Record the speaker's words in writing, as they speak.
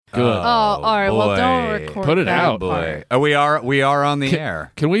Good. Oh, all right. boy. Well, don't record Put it that out. part. Oh, we are on the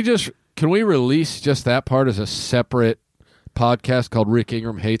air. Can we release just that part as a separate podcast called Rick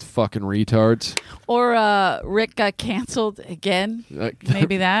Ingram Hates Fucking Retards? Or Rick got canceled again.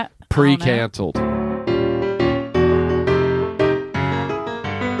 Maybe that. Pre-canceled.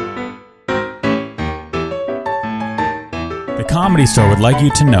 The Comedy Store would like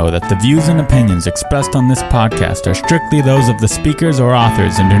you to know that the views and opinions expressed on this podcast are strictly those of the speakers or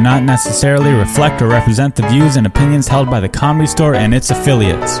authors and do not necessarily reflect or represent the views and opinions held by the Comedy Store and its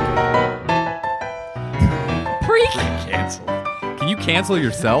affiliates. Cancel. Can you cancel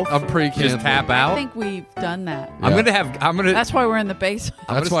yourself? I'm pre-canceled. Just tap I out. think we've done that. I'm gonna. That's why we're in the basement.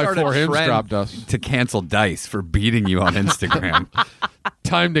 I'm That's gonna why start a 4 Hymns trend dropped us. to cancel Dice for beating you on Instagram.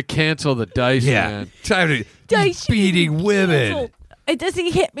 Time to cancel the Dice, man. Time to Dice beating women. Does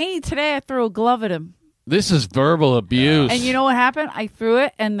he hit me? Today I threw a glove at him. This is verbal abuse. And you know what happened? I threw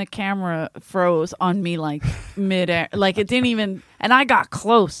it and the camera froze on me like midair. Like it didn't even, and I got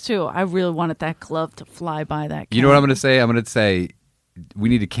close too. I really wanted that glove to fly by that camera. You know what I'm gonna say? I'm gonna say we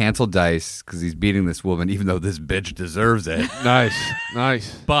need to cancel Dice because he's beating this woman, even though this bitch deserves it.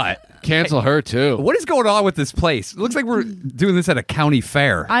 Nice. But Cancel her, too. what is going on with this place? It looks like we're doing this at a county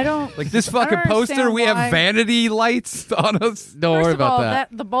fair. I don't Like this I fucking don't poster, understand we have why. vanity lights on us. Don't First worry of about all, that.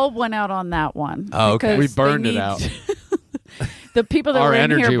 the bulb went out on that one. Oh, okay. because We they burned it need- out. The people that Our were in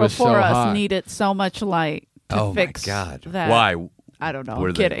energy here was so before us high. needed so much light to Oh my fix god! that. Why? I don't know. Were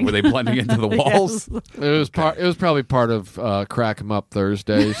I'm they, kidding. were they blending into the walls? Yes. It was probably part of Crack 'em Up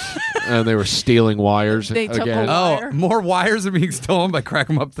Thursdays, and they were stealing wires They took again. a Oh, wire? more wires are being stolen by Crack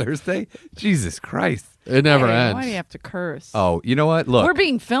 'em Up Thursday? Jesus Christ. It never Hey, ends. Why do you have to curse? Oh, you know what? Look. We're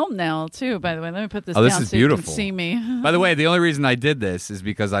being filmed now, too, by the way. Let me put this Oh, down this is so you beautiful. can see me. By the way, the only reason I did this is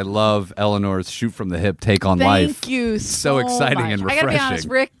because I love Eleanor's shoot from the hip take on life. Thank you So exciting much. and I gotta be honest, refreshing.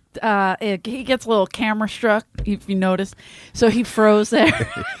 Rick, he gets a little camera struck, if you notice. So he froze there.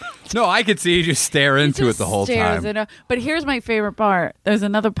 No, I could see you just stare into it the whole time. But here's my favorite part. There's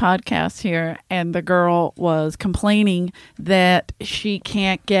another podcast here, and the girl was complaining that she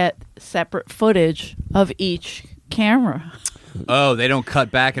can't get separate footage of each camera. Oh, they don't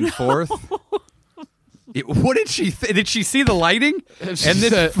cut back and forth? What did she did she see the lighting and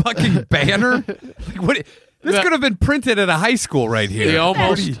this fucking banner? Like, what? This could have been printed at a high school right here. They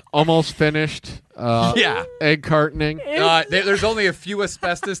almost finished. Yeah. Egg cartoning. There's only a few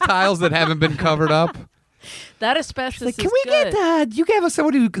asbestos tiles that haven't been covered up. That asbestos is Can we good. get? You have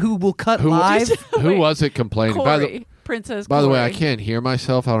somebody who will cut live? Who was it complaining? Corey, Princess By the way, I Corey. can't hear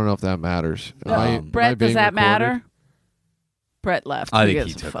myself. I don't know if that matters. Am I Brett, does being that recorded? matter? Brett left. I Who think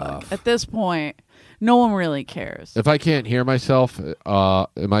gives he a took fuck? off. At this point, no one really cares. If I can't hear myself,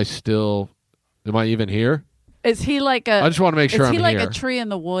 am I even here? Is he like a? I just want to make sure is I'm he like here. a tree in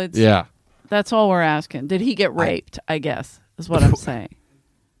the woods? Yeah. That's all we're asking. Did he get raped? I guess is what I'm saying.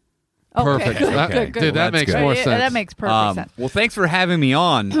 Okay, Perfect. good, That- good, good. Dude, that That's makes good. more Yeah, sense. That makes perfect sense. Well, thanks for having me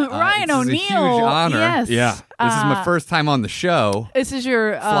on. Ryan this O'Neill. is a huge honor. Yes. Yeah. This is my first time on the show, This is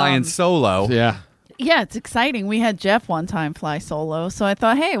your flying solo. Yeah. Yeah, it's exciting. We had Jeff one time fly solo, so I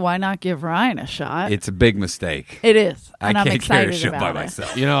thought, hey, why not give Ryan a shot? It's a big mistake. It is, I and I'm can't excited carry a show about by it.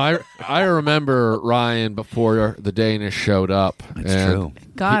 myself. You know, I remember Ryan before the Danish showed up. It's and true.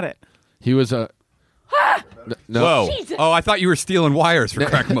 Got it. He was a. No. Whoa! Oh, I thought you were stealing wires for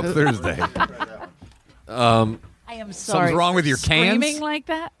Crack 'em Up Thursday. I am sorry. Something's wrong with your cans? Screaming like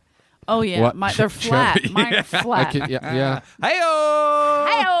that? Oh yeah, What? they're flat. Sure. Mine are I flat. yeah. Hey-oh!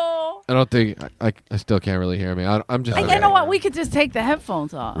 Hey-oh. I don't think I still can't really hear me. I'm just. And you know what? We could just take the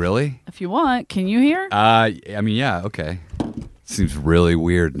headphones off. Really? If you want. Can you hear? I mean, yeah. Okay. Seems really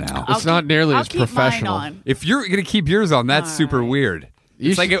weird now. It's not nearly I'll as keep professional. Mine on. If you're gonna keep yours on, that's All super right. weird. You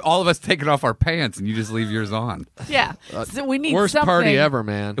It's like should- all of us taking off our pants and you just leave yours on. Yeah. So we need Worst something. party ever,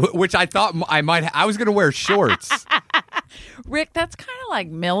 man. Which I thought I might. I was gonna wear shorts. Rick, that's kind of like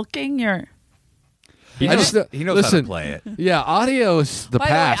milking your. He I knows, just- he knows listen. how to play it. Yeah, audio is the By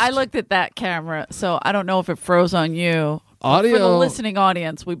past. the way, I looked at that camera, so I don't know if it froze on you. Audio- For the listening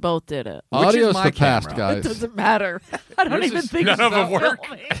audience, we both did it. Audio's my the past, camera? It guys. doesn't matter. I don't Yours even is- think none of them it's work.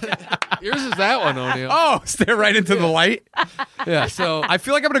 filming. Yours is that one, O'Neill. Oh, stare right into the light. Yeah, so I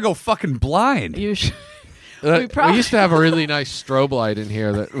feel like I'm gonna go fucking blind. You should. we probably- used to have a really nice strobe light in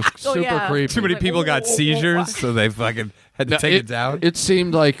here that was Oh, super yeah. creepy. Too many Like, people got whoa, whoa, whoa, seizures, so they fucking had to take it down. It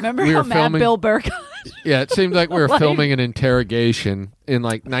seemed like Remember we how were mad filming. Bill Burr got? Yeah, it seemed like we were Like- filming an interrogation in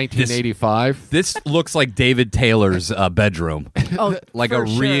like 1985. This looks like David Taylor's bedroom, Oh, like for a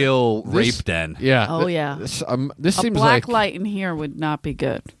sure. real This- rape den. Yeah. Oh, yeah. This A seems black like light in here would not be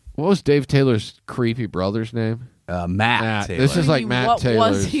good. what was Dave Taylor's creepy brother's name? Matt Taylor. This is like Matt what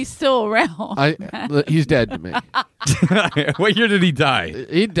Taylor's. was he still around? He's dead to me. What year did he die?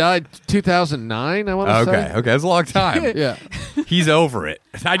 He died 2009, I want to say. Okay, that's a long time. Yeah. He's over it.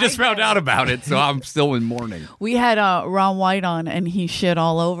 I just found out about it, so I'm still in mourning. We had Ron White on, and he shit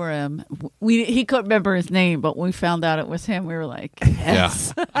all over him. He couldn't remember his name, but when we found out it was him, we were like,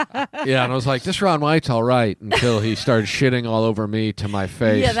 yes. Yeah, and I was like, this Ron White's all right until he started shitting all over me to my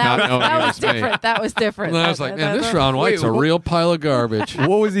face. Yeah, not knowing that it was me. different. That was different. And I was like, man, this Ron White's a real pile of garbage.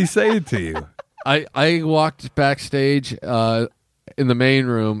 What was he saying to you? I walked backstage in the main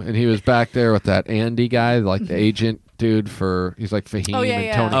room, and he was back there with that Andy guy, like the agent dude he's like Fahim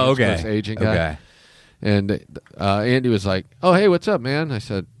and Tony Hitchcock's agent guy. Okay. And Andy was like, oh, hey, what's up, man? I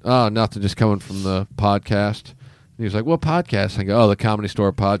said, oh, nothing, just coming from the podcast. And he was like, what podcast? I go, oh, the Comedy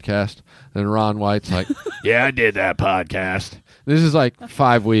Store podcast. And Ron White's like, yeah, I did that podcast. This is like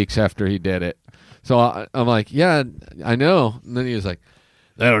 5 weeks after he did it. So I'm like, yeah, I know. And then he was like,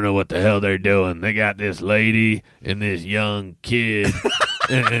 they don't know what the hell they're doing. They got this lady and this young kid.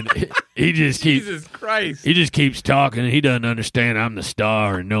 And he just keeps Jesus Christ. He just keeps talking. He doesn't understand I'm the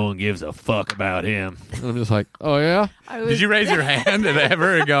star and no one gives a fuck about him. And I'm just like, oh, yeah? Did you raise your hand at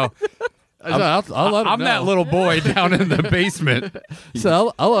ever and go, I'll let him I'm know. that little boy down in the basement.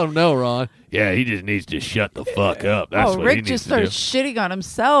 So I'll let him know, Ron. Yeah, he just needs to shut the fuck up. That's what Rick he needs just to started do. shitting on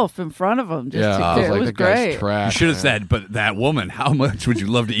himself in front of him. Just Yeah, to I was it like, was that guy's great. trash. You should have man. said, but that woman, how much would you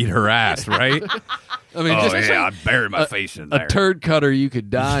love to eat her ass, right? I mean, just I bury my face in there. a turd cutter you could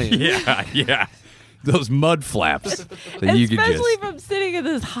die in. Yeah. Those mud flaps that you could Especially just... if I'm sitting in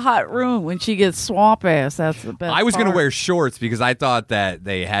this hot room when she gets swamp ass. That's the best. I was going to part. wear shorts because I thought that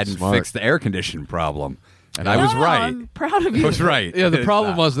they hadn't Smart. fixed the air conditioning problem. And I was No, right. I'm proud of you. I was right. Yeah, the It's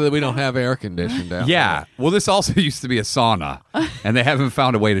problem not. was that we don't have air conditioning down Yeah. Well, this also used to be a sauna, and they haven't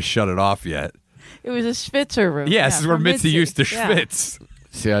found a way to shut it off yet. It was a Schwitzer room. Yeah, this is where for Mitzi used to Yeah. schwitz. there.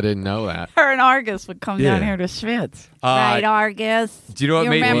 See, I didn't know that. Her and Argus would come down Yeah. here to schwitz. Right, Argus? do you know what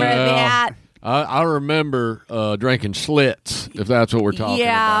made me- remember Well, that? I remember drinking Schlitz, if that's what we're talking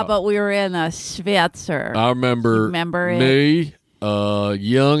Yeah, about. but we were in a Schwitzer. I remember, Remember it? me,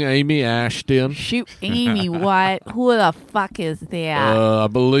 young Amy Ashton. Shoot, Amy, what? Who the fuck is that? I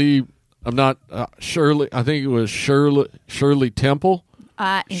believe, I'm not Shirley. I think it was Shirley Temple.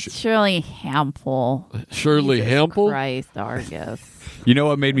 It's Shirley Hempel. Shirley Jesus Hempel. Christ, Argus. You know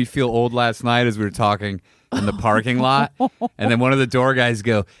what made me feel old last night as we were talking in the parking lot? And then one of the door guys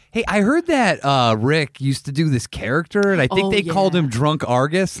go, hey, I heard that Rick used to do this character, and I think they called him Drunk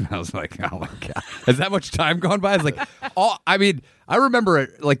Argus. And I was like, oh, my God. Has that much time gone by? I was like, I remember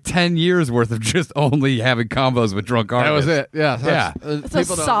like 10 years worth of just only having combos with Drunk Argus. That was it. Yeah. Yeah. It's a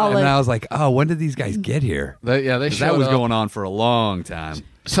people don't know. solid- And I was like, oh, when did these guys get here? They 'Cause showed that was up. going on for a long time.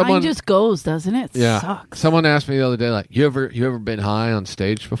 Someone Time just goes, doesn't it? Yeah. Sucks. Someone asked me the other day, like, you ever been high on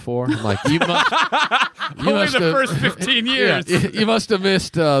stage before? I'm like, you must. Only the first 15 years. Yeah, you must have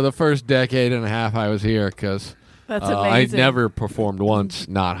missed the first decade and a half I was here because That's I amazing. never performed once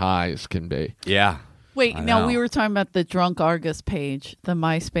not high as can be. Yeah. Wait, I no, know. we were talking about the Drunk Argus page, the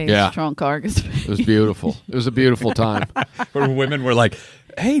MySpace Yeah. Drunk Argus page. It was beautiful. It was a beautiful time. Where women were like,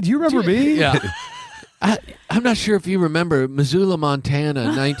 hey, do you remember me? Yeah. I'm not sure if you remember Missoula, Montana,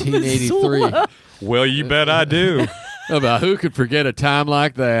 1983. Well, you bet I do. About who could forget a time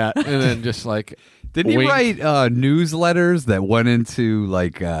like that? And then just like, Didn't he wink. write newsletters that went into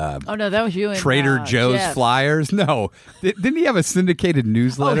like Oh, no, that was you and Trader Joe's Jeff. flyers? No. Didn't he have a syndicated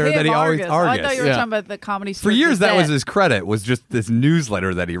newsletter him, that he always Argus. Oh, I thought you were Yeah. talking about the Comedy For Store years, that was Gazette. his credit, was just this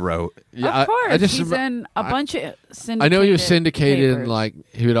newsletter that he wrote. Yeah, Of course, I just he's in a bunch of syndicated I know he was syndicated in papers. like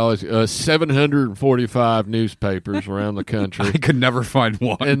he would always 745 newspapers around the country. I could never find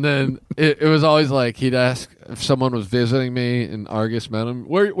one. And then it was always like he'd ask if someone was visiting me and Argus met him.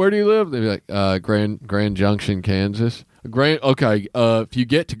 Where do you live? They'd be like Grand Junction, Kansas. If you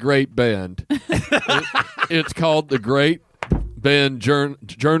get to Great Bend, it's called the Great Bend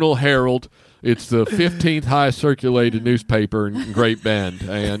Journal Herald. It's the 15th highest circulated newspaper in Great Bend,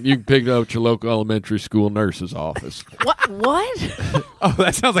 and you can pick it up at your local elementary school nurse's office. What? Oh,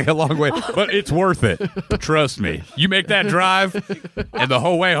 that sounds like a long way, but it's worth it. Trust me. You make that drive, and the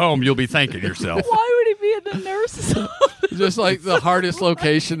whole way home, you'll be thanking yourself. Why would he be in the nurse's office? Just like the hardest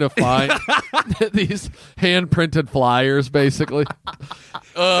location to find these hand-printed flyers, basically.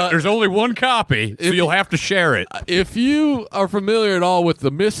 There's only one copy, so you'll have to share it. If you are familiar at all with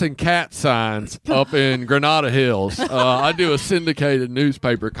the missing cat signs up in Granada Hills, I do a syndicated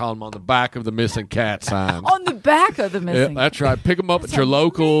newspaper column on the back of the missing cat signs. On the back of the Yeah, missing. that's right. Pick them up at your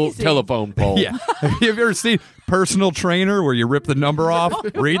local amazing. telephone pole. Yeah. Have you ever seen personal trainer where you rip the number off,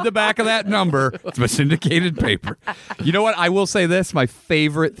 read the back of that number. It's a syndicated paper. You know what? I will say this. My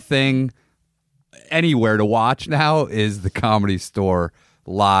favorite thing anywhere to watch now is the Comedy Store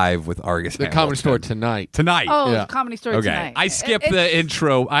live with Argus The Hamilton. Comedy Store tonight. Oh, Yeah. Comedy Store Okay. tonight. I skip the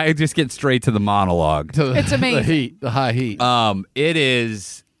intro. I just get straight to the monologue. To the, It's amazing. The heat, the high heat. It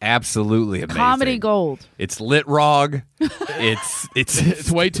is absolutely amazing. Comedy gold. It's lit rog. It's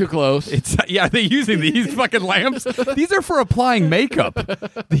it's way too close. yeah, they're using these fucking lamps. These are for applying makeup.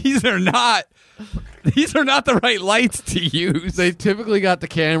 These are not the right lights to use. They typically got the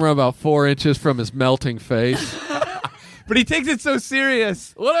camera about 4 inches from his melting face. But he takes it so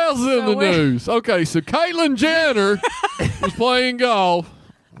serious. What else is in the news? Okay, so Caitlyn Jenner was playing golf.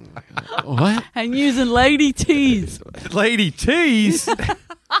 What? And using Lady T's. Lady T's.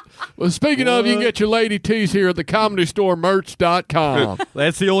 Well, speaking of, you can get your Lady T's here at the ComedyStoreMerch.com.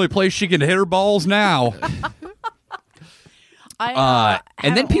 That's the only place she can hit her balls now.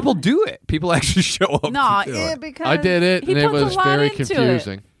 And then people do it. People actually show up. No, to do it. because I did it, he and it puts a was lot very into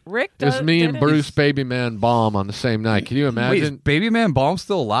confusing. It. Rick It was does, me did and it. Bruce Babyman Baum on the same night. Can you Wait, imagine? is Baby Man Baum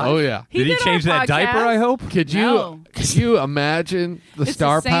still alive? Oh, yeah. Did he did change our that diaper, podcast. I hope? Could No. you imagine the It's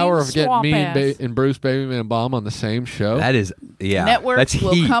star the same power of getting swamp me ass. and Bruce Babyman Baum on the same show? That is, yeah. Networks that's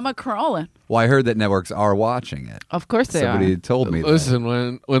will heat. come a crawling. Well, I heard that networks are watching it. Of course they Somebody are. told me that. Listen,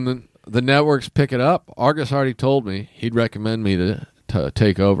 when the networks pick it up, Argus already told me he'd recommend me to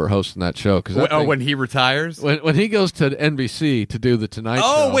take over hosting that show. Cause When he retires? when he goes to NBC to do the Tonight Show.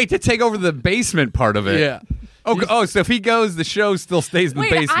 Oh, wait, to take over the basement part of it. Yeah. Oh, so if he goes, the show still stays in the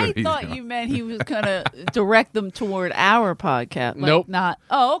Wait, basement. I thought you meant he was going to direct them toward our podcast. Like, Nope. Not.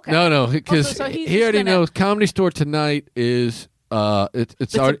 Oh, okay. No, because so he's he just already gonna- knows Comedy Store Tonight is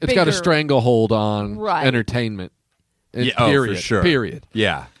it's got a bigger- stranglehold on Right. entertainment. Yeah, Period. for sure. Period.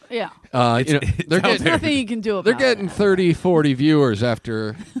 Yeah. Yeah. They're it's out getting there. Nothing you can do about they're getting it. 30, 40 viewers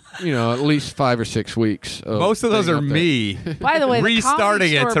after at least 5 or 6 weeks. Most of those being are up there. me. By the way, the restarting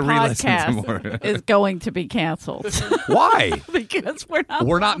Comedy it Store to re-listen to podcast more. is going to be canceled Why? because we're not.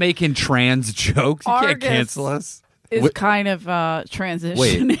 We're not making trans jokes. You can't Argus. cancel us. Is kind of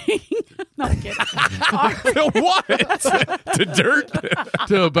transitioning. No, I'm kidding. What? To dirt?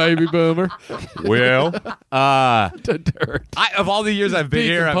 To a baby boomer. Well, To dirt. of all the years I've been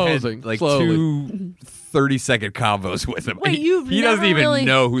here, I've had Decomposing like slowly. 2 30-second combos with him. Wait, you've he doesn't never even really-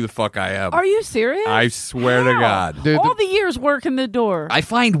 know who the fuck I am. Are you serious? I swear to How? God. Dude, All the years working the door. I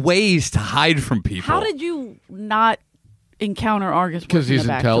find ways to hide from people. How did you not encounter Argus? Because working he's the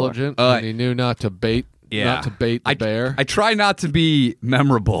back door? intelligent and he knew not to bait the bear. I try not to be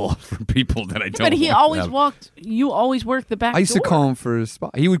memorable for people that I don't. But he want always them. walked. You always worked the back. I used to door. call him for his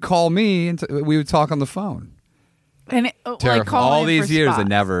spot. He would call me, and we would talk on the phone. And it, like Terrifying. calling All in these for years, I spots.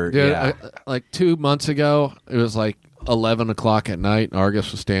 never. Dude, Yeah. like 2 months ago, it was like 11 o'clock at night, and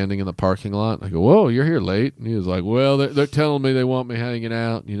Argus was standing in the parking lot. I go, whoa, you're here late. And he was like, well, they're telling me they want me hanging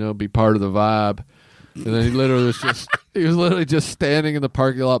out, be part of the vibe. And then he was literally just standing in the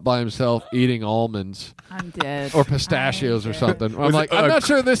parking lot by himself eating almonds I'm dead. or pistachios or something. I'm Was like, it, I'm not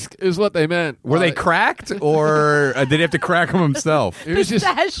sure this is what they meant. Were they cracked, or did he have to crack them himself? He was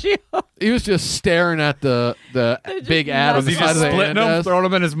Pistachio. just staring at the just big ad on Was the he side just of the splitting them, Andes. throwing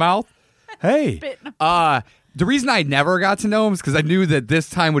them in his mouth? Hey, Spitting the reason I never got to know him is because I knew that this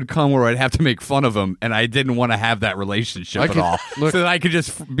time would come where I'd have to make fun of him, and I didn't want to have that relationship at all, look- so that I could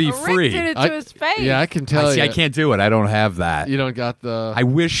just be Rick free. did it I- to his face. Yeah, I can tell I see. you. I can't do it. I don't have that. You don't got the. I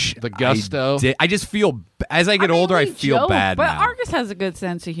wish The gusto? I just feel as I get older, I we feel joke, bad But now. Argus has a good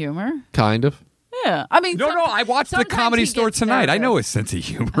sense of humor. kind of. Yeah, I mean, No, I watched the sometimes Comedy he Store gets tonight. I nervous. know his sense of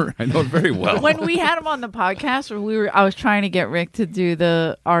humor. I know it very well. When we had him on the podcast, I was trying to get Rick to do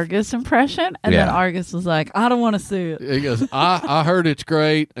the Argus impression, and then Yeah. Argus was like, "I don't want to see it." He goes, I heard it's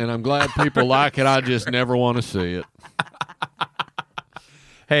great, and I'm glad people like it. I just never want to see it.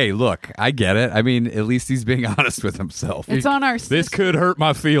 Hey, look, I get it. I mean, at least he's being honest with himself. It's on our. This could hurt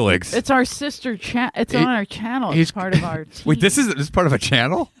my feelings. It's our sister chat. It's on our channel. he's- It's part of our. Team. Wait, this is part of a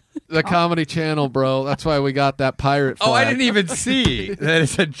channel? The Comedy Channel, bro. That's why we got that pirate flag. Oh, I didn't even see that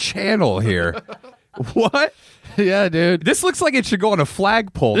it's a channel here. What? Yeah, dude. This looks like it should go on a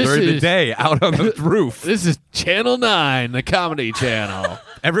flagpole This during the is- day out on the roof. This is Channel 9, the Comedy Channel.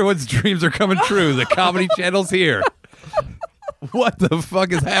 Everyone's dreams are coming true. The Comedy Channel's here. What the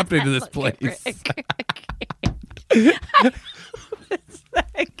fuck is happening to this place?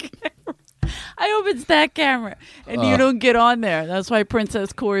 I hope it's that camera, and you don't get on there. That's why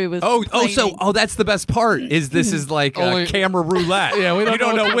Princess Corey was. complaining. That's the best part. Is this is like Only- camera roulette? Yeah, we don't you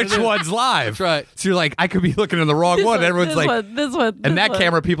don't know know what which it is. one's live. That's right. So you're like, I could be looking in the wrong This one. Everyone's this like, one, this one, and this that one.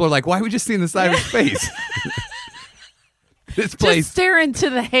 camera, people are like, why are we just seeing the side of his face? This place. Just stare into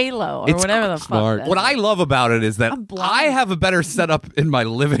the halo or It's whatever the smart. fuck. What I love about it is that I'm blind. I have a better setup in my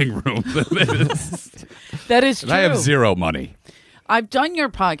living room than this. That is true. And I have zero money. I've done your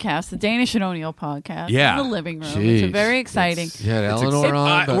podcast, the Danish and O'Neill podcast, Yeah. in the living room. Jeez. It's very exciting. Yeah, Eleanor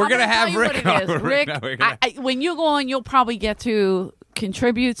on. but- we're gonna I'm have tell you Rick what it on is. right Rick, now. We're gonna- when you go on, you'll probably get to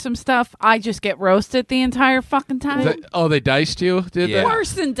contribute some stuff. I just get roasted the entire fucking time. They diced you? Did Yeah. they?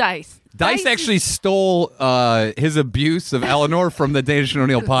 Worse than Dice. Dice actually stole his abuse of Eleanor from the Danish and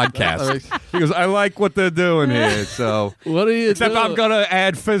O'Neill podcast. He goes, I like what they're doing here, so What are you except doing? I'm gonna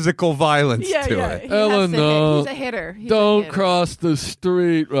add physical violence Yeah, to yeah. it. He has to hit. Eleanor, He's a hitter. He's a Don't hitter. cross the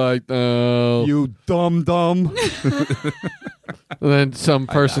street right now. You dumb. And then some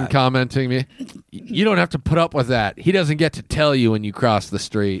person commenting me, you don't have to put up with that. He doesn't get to tell you when you cross the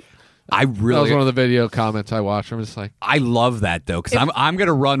street. I That was really, one of the video comments I watched. I'm just like, I love that though, because I'm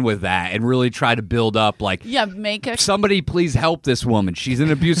gonna run with that and really try to build up like. Yeah, make a Somebody please help this woman. She's in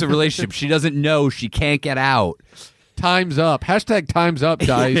an abusive relationship. She doesn't know. She can't get out. time's up. Hashtag time's up,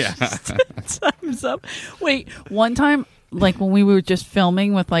 Dice. thumbs up. Wait, one time, like when we were just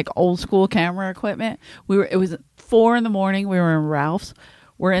filming with like old school camera equipment, it was 4 a.m. We were in Ralph's.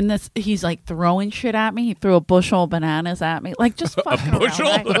 We're in this. He's like throwing shit at me. He threw a bushel of bananas at me, like just fucking bushel?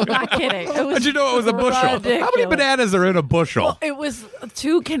 around. I'm not kidding. It was How'd you know it was a bushel? How many ridiculous. bananas are in a bushel? Well, it was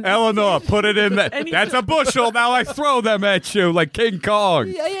 2 Eleanor, put it in there. And he That's just- a bushel. Now I throw them at you like King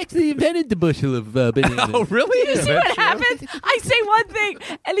Kong. I actually invented the bushel of bananas. Oh, really? You see what happens? I say one thing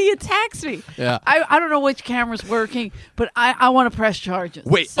and he attacks me. Yeah. I don't know which camera's working, but I want to press charges.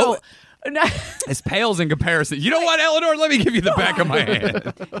 Wait, So, It pales in comparison. You know what, Eleanor? Let me give you the back of my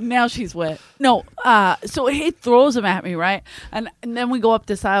hand. now she's wet. No, so he throws them at me, right? And then we go up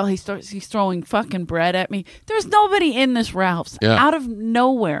this aisle. He's throwing fucking bread at me. There's nobody in this Ralph's. Yeah. Out of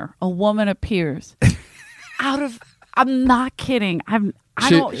nowhere, a woman appears. I'm not kidding.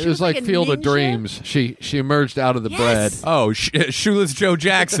 It was like a Field of ninja. Dreams. She emerged out of the bread. Yes. Oh, Shoeless Joe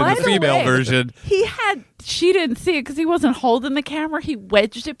Jackson, By the the female way, version. She didn't see it because he wasn't holding the camera. He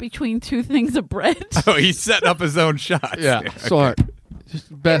wedged it between 2 things of bread. Oh, he's setting up his own shots. Yeah, smart. Just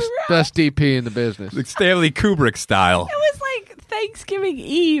best DP in the business. Like Stanley Kubrick style. It was like Thanksgiving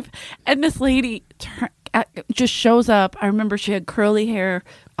Eve, and this lady just shows up. I remember she had curly hair,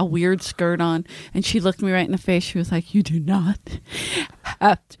 a weird skirt on, and she looked me right in the face. She was like, "You do not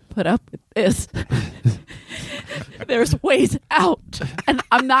have to put up with this. There's ways out." And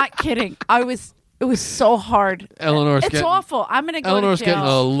I'm not kidding. It was so hard. Eleanor's It's getting, awful. I'm gonna go Eleanor's to jail. getting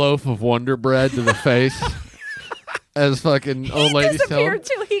a loaf of Wonder Bread to the face. As fucking old He ladies tell him. disappeared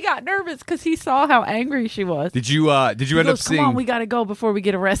too. He got nervous because he saw how angry she was. Did you He end up goes, "Come seeing? on, we got to go before we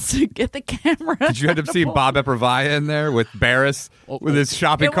get arrested. Get the camera." Did you end up seeing Bob Eprovaya in there with Barris with his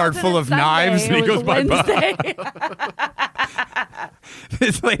shopping It cart wasn't full a of Sunday, knives? And he it goes, was a "Bye bye." Wednesday.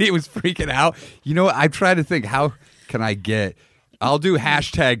 This lady was freaking out. You know what? I'm trying to think, how can I get? I'll do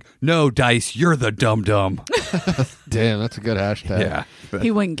hashtag no Dice, you're the dum dum. Damn, that's a good hashtag. Yeah. He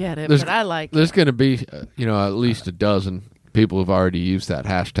wouldn't get it, There's- but I like it. There's going to be, at least a dozen people who've already used that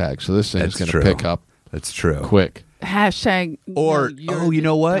hashtag. So this thing's That's going to true. pick up That's true. quick. Hashtag. Or you're you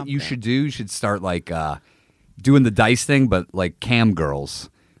know what dumb you thing. should do? You should start like doing the Dice thing, but like cam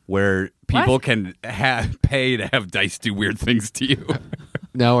girls, where people What? can pay to have Dice do weird things to you,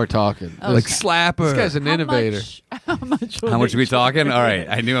 Now we're talking. like slap her. This guy's an How innovator. How much? How much are we talking? All right,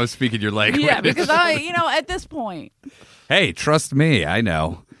 I knew I was speaking your language. Yeah, because at this point, Hey, trust me, I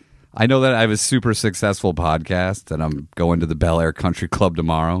know. I know that I have a super successful podcast, and I'm going to the Bel Air Country Club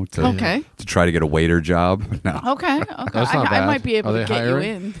tomorrow to Okay. to try to get a waiter job. No, okay. That's not I bad. might be able Are to they get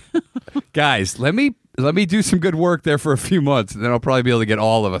hiring? you in. guys, let me do some good work there for a few months, and then I'll probably be able to get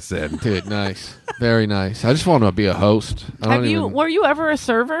all of us in. Dude, nice. Very nice. I just want to be a host. Were you ever a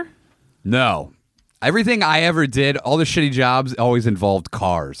server? No, everything I ever did, all the shitty jobs, always involved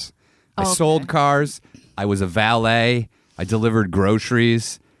cars. I Okay. sold cars. I was a valet. I delivered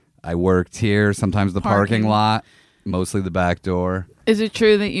groceries. I worked here, sometimes the parking Parking. lot, mostly the back door. Is it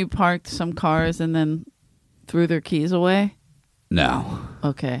true that you parked some cars and then threw their keys away? No.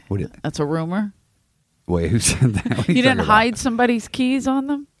 Okay, What did- that's a rumor. Wait, who said that? What are You talking didn't about? hide somebody's keys on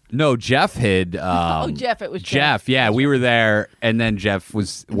them? No, Jeff hid. Jeff, it was Jeff. Yeah, we were there, and then Jeff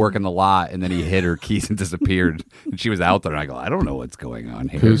was working the lot, and then he hid her keys and disappeared. And she was out there, and I go, I don't know what's going on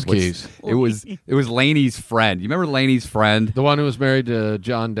here. Whose keys? It was Laney's friend. You remember Laney's friend? The one who was married to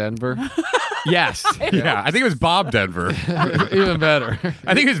John Denver? Yes. Yeah, I think it was Bob Denver. Even better.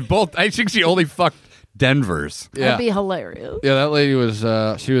 I think it was both. I think she only fucked Denvers. Yeah. That'd be hilarious. Yeah, that lady was,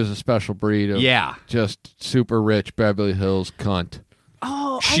 she was a special breed of Yeah. just super rich Beverly Hills cunt.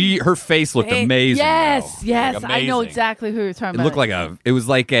 Oh, her face looked amazing. Yes, though. yes, Like, I know amazing. exactly who you're talking It about.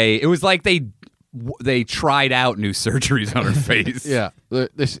 looked like they tried out new surgeries on her face. Yeah,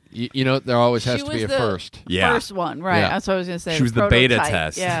 there always has She to be a was the first. Yeah. first one, right? Yeah. That's what I was gonna say. She was the beta prototype.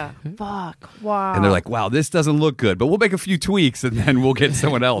 test. Yeah. Fuck. Wow. And they're like, wow, this doesn't look good, but we'll make a few tweaks and then we'll get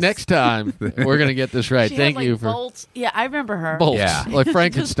someone else. Next time we're gonna get this right. She Thank had, you like, for bolts. Yeah, I remember her. bolts, Yeah. like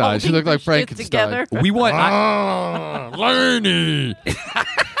Frankenstein. Just She looked like holding shit Frankenstein. together. We want. Lenny.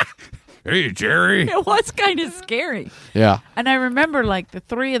 Hey, Jerry. It was kind of scary. Yeah. And I remember like the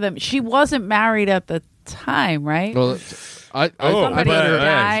three of them. She wasn't married at the time, right? Well, I Somebody met her.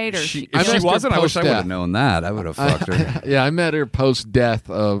 died, or If she she wasn't, I wish I would post-death. have known that. I would have fucked her. Yeah, I met her post death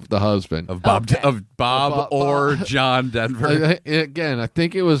of the husband. Of Bob, Okay. of Bob or Bob. John Denver. Again, I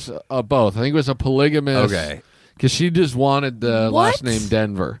think it was both. I think it was a polygamous. Okay. Because she just wanted the last What? name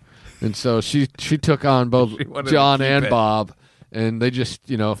Denver, and so she took on both She wanted to John keep and it. Bob, and they just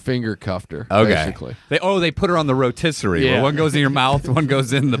finger cuffed her. Okay. Basically. They put her on the rotisserie Yeah. where one goes in your mouth, one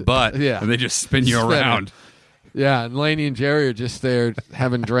goes in the butt. Yeah. And they just spin you Spin her. around. Yeah, and Laney and Jerry are just there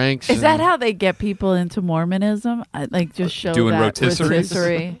having drinks. Is that and- how they get people into Mormonism? Like just show Doing that rotisseries?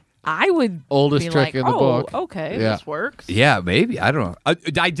 rotisserie? I would Oldest be trick like, in the oh, book. okay, Yeah. this works. Yeah, maybe. I don't know.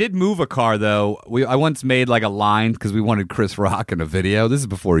 I did move a car, though. I once made like a line because we wanted Chris Rock in a video. This is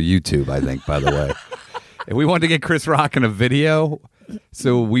before YouTube, I think, by the way. And we wanted to get Chris Rock in a video.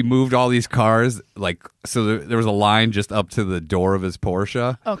 So we moved all these cars, there was a line just up to the door of his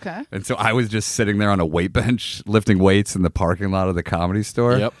Porsche. Okay. And so I was just sitting there on a weight bench lifting weights in the parking lot of the Comedy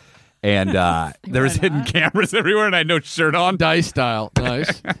Store. Yep. And there was hidden cameras everywhere, and I had no shirt on. Dice style?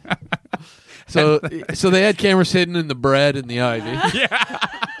 Nice. So they had cameras hidden in the bread and the ivy.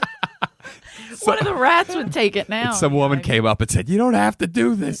 One of the rats would take it now. Some woman came up and said, "You don't have to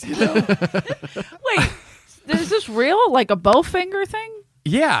do this." You know? Wait, is this real? Like a Bowfinger thing?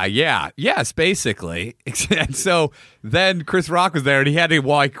 Yes, basically. And so then Chris Rock was there, and he had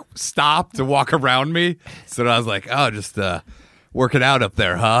to stop to walk around me. So I was like, "Oh, just working out up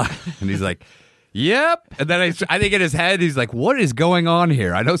there, huh?" And he's like, "Yep." And then I think in his head, he's like, "What is going on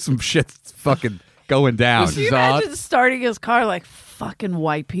here? I know some shit's fucking going down." This Can you is odd. imagine starting his car like fucking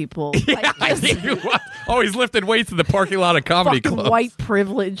white people? Like, I just think he was. Oh, he's lifting weights in the parking lot of comedy fucking clubs. white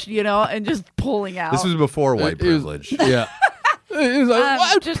privilege, and just pulling out. This was before white It was- privilege. Yeah. It was like,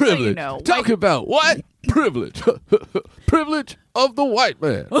 white just so you privilege. know, Talk white- about white privilege. Privilege of the white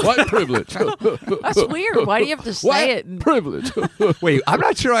man. White privilege. That's weird. Why do you have to say White it? And privilege. Wait, I'm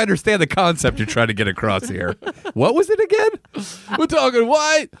not sure I understand the concept you're trying to get across here. What was it again? We're talking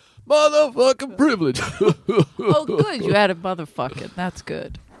white motherfucking privilege. oh, good. You had a motherfucking. That's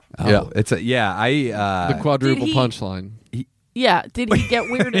good. Yeah. It's The quadruple Did he- punchline. Yeah. Did he get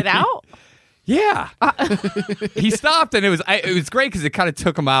weirded out? Yeah, he stopped, and it was great because it kind of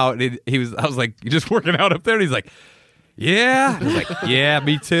took him out. And I was like, "You just working out up there?" And he's like, "Yeah." I was like, "Yeah,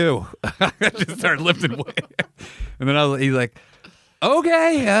 me too." I just started lifting weight, and then he's like,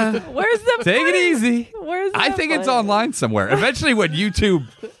 "Okay, Where's the take it easy." Where's I that think it's footage? online somewhere. Eventually, when YouTube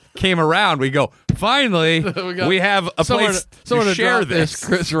came around, we go, "Finally, we have a place someone to share drop this."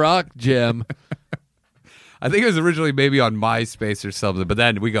 Chris Rock gem. I think it was originally maybe on MySpace or something, but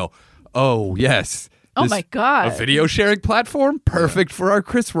then we go, "Oh yes." Oh, This- my God. A video sharing platform? Perfect for our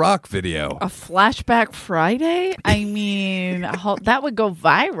Chris Rock video. A Flashback Friday? I mean, that would go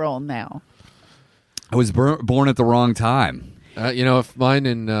viral now. I was born at the wrong time. If mine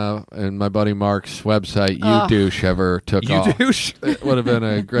and my buddy Mark's website, You Douche, ever took You off, douche? it would have been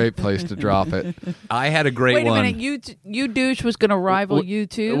a great place to drop it. I had a great Wait one. a minute. You douche was going to rival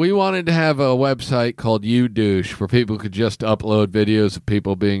YouTube? We wanted to have a website called You Douche where people could just upload videos of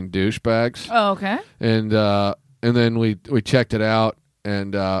people being douchebags. Oh, okay. And then we checked it out,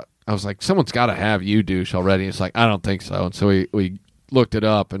 and I was like, someone's got to have You Douche already. It's like, I don't think so. And so we looked it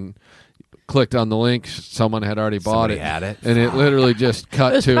up and clicked on the link. Someone had already bought Somebody it. had it. And it literally just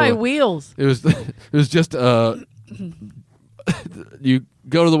cut It's to my wheels. It was just you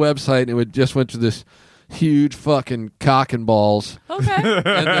go to the website and it would just went to this huge fucking cock and balls. Okay.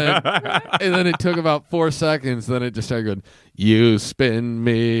 And then it took about 4 seconds. Then it just started going, "You spin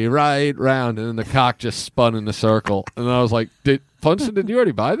me right round," and then the cock just spun in the circle. And I was like, Funston, did you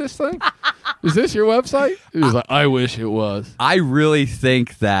already buy this thing? Is this your website? He was like, I wish it was. I really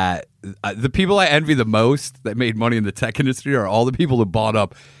think that the people I envy the most that made money in the tech industry are all the people who bought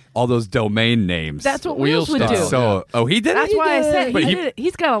up all those domain names. That's what Wheels would do. So, he did. That's why I said But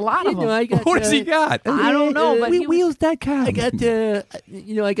he's got a lot of them. What has he got? I don't know, but Wheels.com. I got, I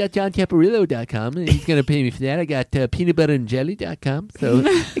got JohnCaparillo.com, and he's going to pay me for that. I got peanutbutterandjelly.com. So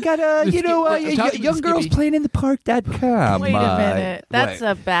I got, young girls playing in the park.com. Wait a minute. That's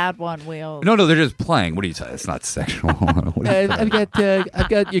a bad one, Wheels. No, they're just playing. What are you saying? It's not sexual. I've got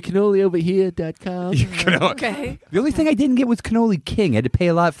your cannoli over here.com. Okay. The only thing I didn't get was Cannoli King. I had to pay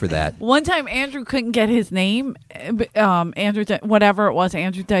a lot for that. One time Andrew couldn't get his name, whatever it was,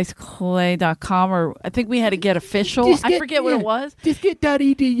 AndrewDiceClay.com, or I think we had to get official. I forget what it was. Just get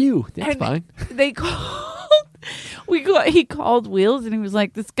 .edu. That's And fine. They called. He called Wheels and he was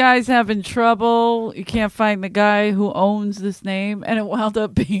like, "This guy's having trouble. You can't find the guy who owns this name," and it wound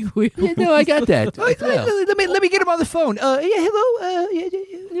up being Wheels. Yeah, no, I got that. Let me get him on the phone. Hello.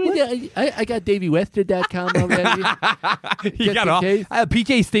 I got DavyWester.com already. He got off.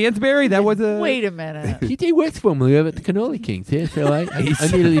 PJ Stansberry. That was a. Wait a minute. PJ works for me over at the Cannoli Kings. Yeah, so I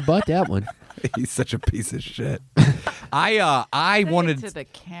immediately bought that one. He's such a piece of shit. I wanted to the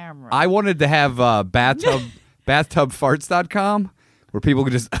camera. I wanted to have bathtubfarts.com where people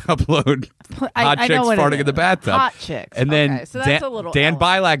could just upload hot chicks farting in the bathtub. Hot chicks. And then okay, so that's a little Dan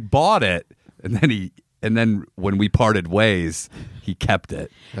Bilak bought it, and then when we parted ways, he kept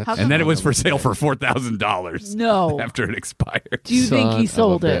it. And then it was for sale for $4,000. No. After it expired. Do you think he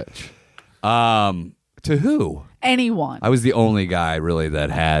sold it? To who? Anyone. I was the only guy really that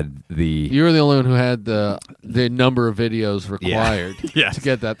had the. You were the only one who had the number of videos required Yes. to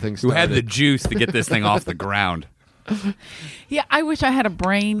get that thing Who started. had the juice to get this thing off the ground. Yeah, I wish I had a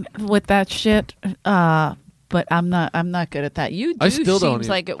brain with that shit. But I'm not good at that. You douche I still don't seems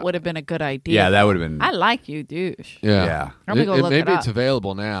like it would have been a good idea. Yeah, that would have been. I like you, douche. Yeah. I'm gonna go look maybe it up. it's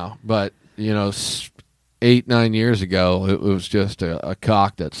available now, but 8-9 years ago, it was just a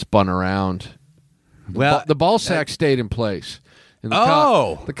cock that spun around. Well, The ball sack stayed in place. And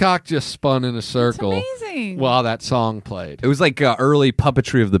the cock just spun in a circle. It's amazing. While that song played. It was like early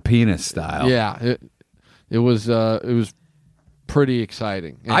puppetry of the penis style. Yeah, it was pretty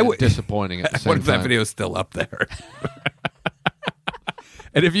exciting and disappointing at the same I wonder if that time. video is still up there.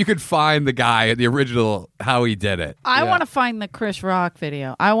 And if you could find the guy, the original, how he did it. I want to find the Chris Rock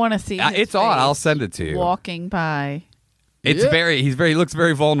video. I want to see. His It's on. face I'll send it to you. Walking by. It's he looks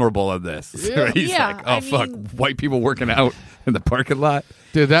very vulnerable in this. Yeah. He's Yeah, like, oh I fuck, mean- white people working out in the parking lot.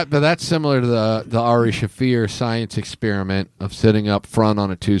 Dude, that's similar to the Ari Shaffir science experiment of sitting up front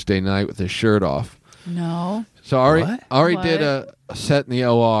on a Tuesday night with his shirt off. No. So Ari What? did a set in the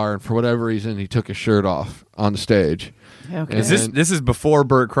OR, and for whatever reason, he took his shirt off on stage. Okay. Is This is before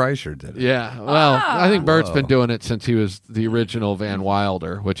Bert Kreischer did it. Yeah, well, I think Bert's been doing it since he was the original Van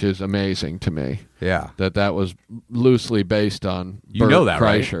Wilder, which is amazing to me. Yeah. That was loosely based on You Bert know that,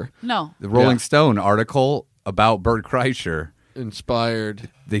 right? Kreischer. No. The Rolling Yeah. Stone article about Bert Kreischer, Inspired.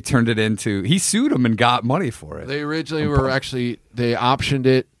 they turned it into. He sued him and got money for it. They originally they optioned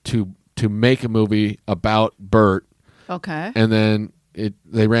it to make a movie about Bert, Okay. and then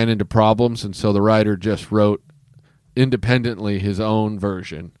they ran into problems, and so the writer just wrote independently his own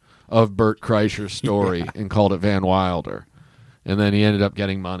version of Bert Kreischer's story and called it Van Wilder, and then he ended up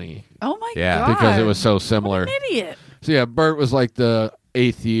getting money Oh my Yeah. god. because it was so similar. What an idiot. So yeah, Bert was like the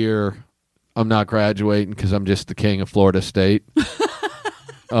 8th year. I'm not graduating because I'm just the king of Florida State.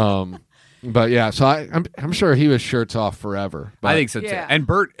 But yeah, so I'm sure he was shirts off forever. But I think so too. Yeah. And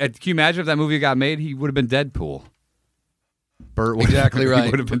Bert, can you imagine if that movie got made? He would have been Deadpool. Bert would exactly he right.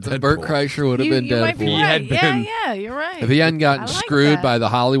 would have been Deadpool. Bert Kreischer would have been You might be Deadpool. right. He had been- Yeah, you're right. If he hadn't gotten I like screwed that. by the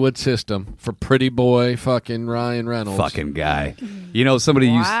Hollywood system for pretty boy fucking Ryan Reynolds. Fucking guy. You know,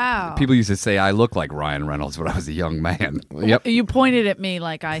 Wow. people used to say I look like Ryan Reynolds when I was a young man. Yep. You pointed at me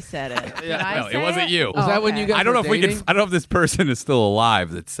like I said it. Did I No, it say wasn't you. Was that when you guys I don't know were if we dating? can. I don't know if this person is still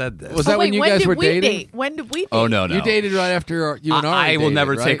alive that said this. Was that when you guys were dating? Date? When did we date? Oh no. You dated right after you and Ari I will dated,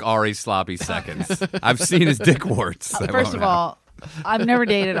 never right? take Ari's sloppy seconds. I've seen his dick warts. I First won't of have. all, I've never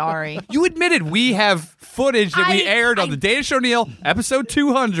dated Ari. You admitted we have footage that we I- aired on I- the Danish O'Neill episode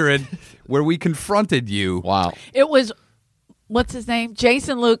 200 where we confronted you. Wow. It was, what's his name?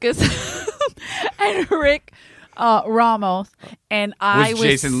 Jason Lucas and Rick Ramos. And I was.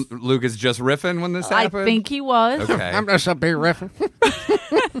 Jason Lucas just riffing when this I happened? think he was. Okay. I'm just a big reference.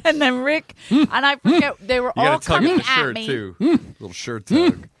 And then Rick, and I forget, they were You all got to tug coming at the at shirt me. too. Little shirt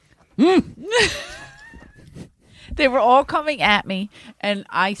tug. They were all coming at me, and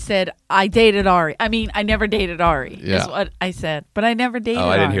I said, I dated Ari. I mean, I never dated Ari, Yeah. is what I said. But I never dated Oh,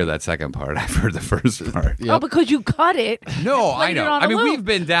 I Ari. didn't hear that second part. I've heard the first part. Yep. Oh, because you cut it. No, Played I it know. on I a mean, loop. we've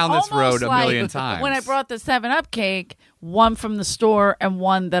been down this Almost road a like million times. When I brought the 7-Up cake, one from the store and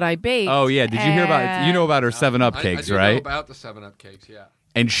one that I baked. Oh, yeah. Did you hear about you know about her 7-Up cakes, I do right? know about the 7-Up cakes, yeah.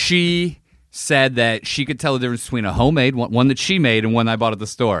 And she said that she could tell the difference between a homemade one that she made and one I bought at the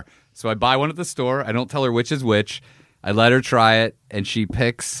store. So I buy one at the store. I don't tell her which is which. I let her try it, and she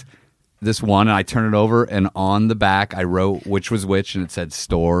picks this one, and I turn it over, and on the back I wrote which was which, and it said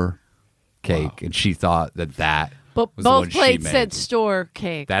store cake, and she thought that But was the one both she plates made. said store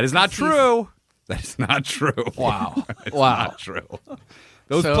cake. That is not true. That is not true. Wow. It's Wow. not true.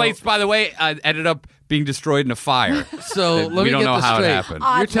 Those So- plates, by the way, ended up being destroyed in a fire. So And let we me don't get know this how it straight. happened.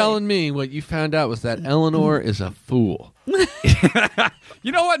 Oddly. You're telling me what you found out was that Eleanor is a fool.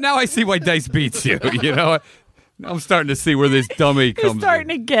 You know what? Now I see why Dice beats you. You know what? Now I'm starting to see where this dummy He's comes starting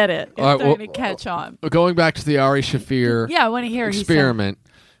in. to get it. He's All right, starting well- to catch on. Going back to the Ari Shafir Yeah, I want to hear he said- experiment,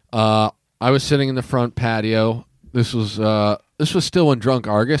 I was sitting in the front patio. This was still when Drunk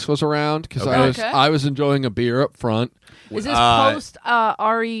Argus was around because Okay. I was enjoying a beer up front. Is this post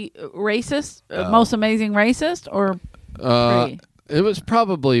Ari racist, most amazing racist, or pre? It was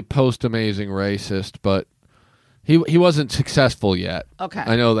probably post Amazing Racist, but he wasn't successful yet. Okay.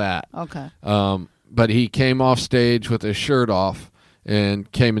 I know that. Okay. But he came off stage with his shirt off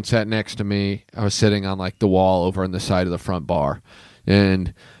and came and sat next to me. I was sitting on like the wall over on the side of the front bar,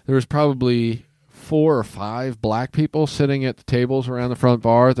 and there was probably 4 or 5 black people sitting at the tables around the front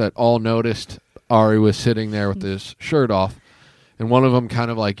bar that all noticed Ari was sitting there with his shirt off, and one of them kind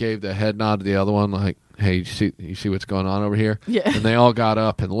of like gave the head nod to the other one, like, "Hey, you see what's going on over here?" Yeah. And they all got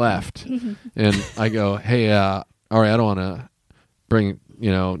up and left, and I go, "Hey, Ari, I don't want to bring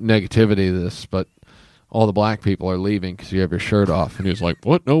negativity to this, but all the black people are leaving because you have your shirt off." And he was like,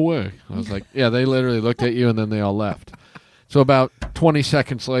 "What? No way." I was like, "Yeah, they literally looked at you and then they all left." So about 20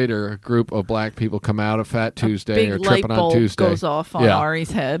 seconds later, a group of black people come out of Fat Tuesday Big or light Tripping on bulb Tuesday. goes off on Yeah.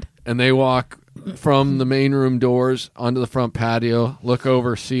 Ari's head. And they walk from the main room doors onto the front patio, look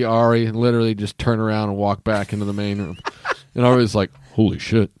over, see Ari, and literally just turn around and walk back into the main room. And Ari was like, "Holy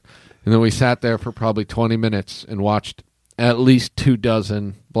shit." And then we sat there for probably 20 minutes and watched at least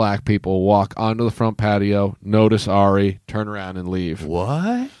 24 black people walk onto the front patio, notice Ari, turn around, and leave.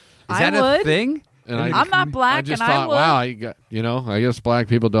 What? Is I that a would. thing? And I'm not black, I just and I thought, would. wow, I guess black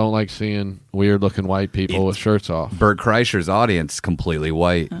people don't like seeing weird-looking white people with shirts off. Bert Kreischer's audience completely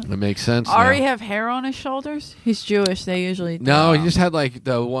white. It makes sense. Ari now. have hair on his shoulders? He's Jewish. They usually do. No, he just had like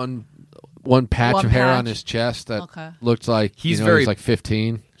the one patch One of hair patch. on his chest that Okay. looked like He's he very- was like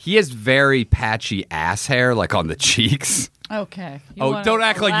 15. He has very patchy ass hair, like on the cheeks. Okay. You Oh, wanna don't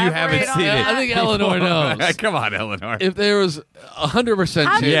act like you haven't elaborate on seen it. that? I think Eleanor knows. Come on, Eleanor. If there was 100%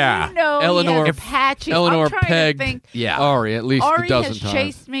 How chance, do Yeah. you know Eleanor- he has patchy? Eleanor I'm trying pegged to think. Yeah. Ari at least a Ari dozen has times.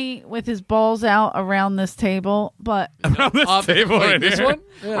 chased me with his balls out around this table, but Around this table wait, right this here. one?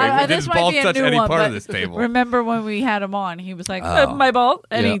 Yeah. Did this his might balls be a touch new any one. part of but this table? Remember when we had him on? He was like, Oh. "My ball,"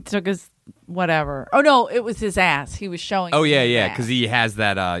 and Yeah. he took his whatever. Oh no, it was his ass. He was showing. Oh, yeah, his yeah, ass. because he has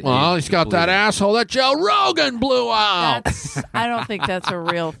that. Well, he's got that asshole that Joe Rogan blew out. I don't think that's a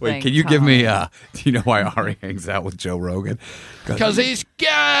real thing. Wait, can you give me? Tom. Do you know why Ari hangs out with Joe Rogan? Because he's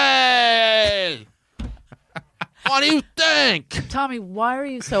gay. What do you think? Tommy, why are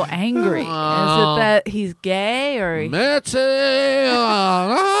you so angry? Is it that he's gay or? Mitzi.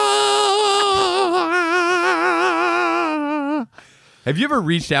 Have you ever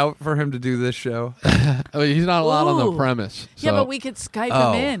reached out for him to do this show? I mean, he's not allowed on the Ooh. premise. Yeah, so- but we could Skype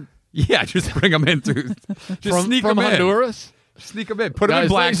Oh. him in. Yeah, just bring him in. Just sneak from him in. Honduras. Sneak him in. Put him in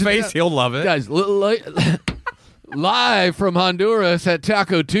Guys, ladies and blackface. gentlemen- He'll love it. Guys, live from Honduras at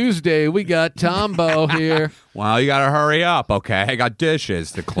Taco Tuesday, we got Tombo here. Well, you got to hurry up, okay? I got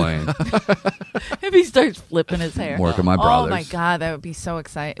dishes to clean. If he starts flipping his hair. Working my Oh brothers. my god, that would be so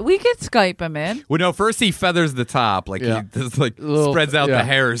exciting. We could Skype him in. Well, no, first he feathers the top. Like, Yeah. he just, like Little- spreads out yeah. the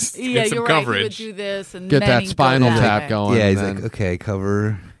hairs to Yeah, get some you're right. coverage. He would do this and Get then that he'd go spinal that tap way. going. Yeah, he's and then- like, okay,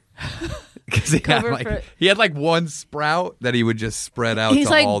 cover. Because Cover for- he had like one sprout that he would just spread out. He's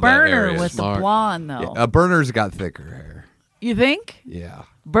to like all Burner that area. with Smart. the blonde though. Yeah, Burner's got thicker hair. You think Yeah,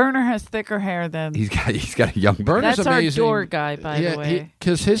 Burner has thicker hair than? he's got a young Burner's That's amazing. our door guy, by the way.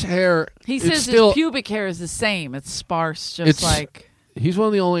 Because his hair, He it's says still, his pubic hair is the same. It's sparse, just It's- like. he's one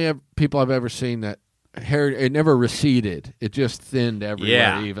of the only people I've ever seen that hair. It never receded. It just thinned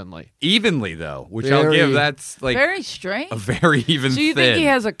everywhere evenly. Evenly though, which I'll give. That's like very strange. A very even. So you thin. think he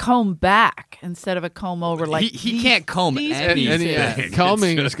has a comb back instead of a comb over? Like he can't comb anything.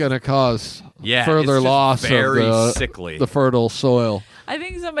 Combing is going to cause further it's loss very of sickly. the fertile soil. I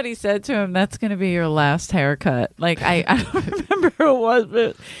think somebody said to him, "That's going to be your last haircut." Like I don't remember who it was,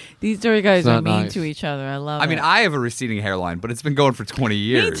 but these three guys are mean to each other. I love it. I mean, I have a receding hairline, but it's been going for 20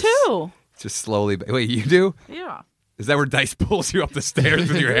 years. Me too. Just slowly. Wait, you do? Yeah. Is that where Dice pulls you up the stairs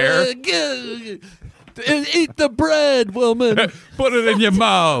with your hair? Eat the bread, woman. Put it in your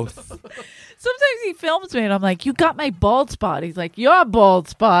mouth. Sometimes he films me, and I'm like, "You got my bald spot." He's like, "Your bald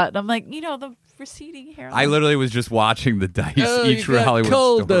spot." And I'm like, the receding hairline. I literally was just watching the Dice Eat True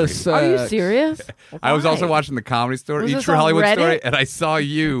Hollywood Story. Are you serious? I was also watching the Comedy Store, Was Eat this True on Hollywood Reddit? Story, and I saw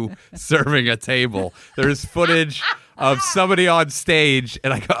you serving a table. There's footage of somebody on stage,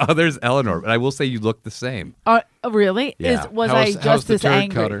 and I go, "Oh, there's Eleanor." And I will say, you look the same. Really? Yeah. Was How's I just the as turd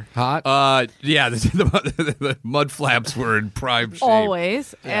angry? cutter? Hot? Yeah, the mud flaps were in prime shape.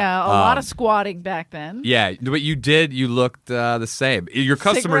 Always. Yeah. A lot of squatting back then. Yeah, but you did. You looked the same. Your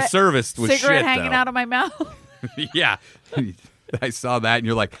customer service was cigarette shit, hanging though. out of my mouth. Yeah. I saw that,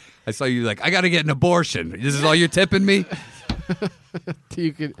 and I saw you like, I got to get an abortion. This is all you're tipping me?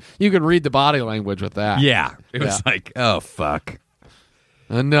 You can read the body language with that. Yeah. It was like, oh, fuck.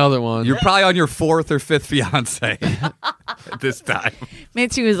 Another one. You're probably on your 4th or 5th fiance at this time.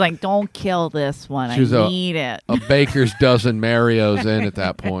 Mitzi was like, "Don't kill this one. I need it." A baker's dozen Mario's in at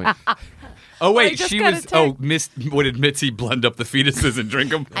that point. Oh, wait. just She got was, a what did Mitzi blend up the fetuses and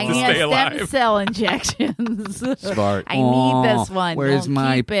drink them I to need stay stem alive? cell injections. Smart. I need this one. Where's Don't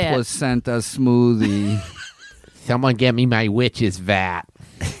my keep it. placenta smoothie? Someone get me my witch's vat.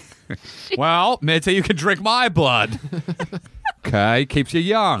 Well, Mitzi, you can drink my blood. Okay, keeps you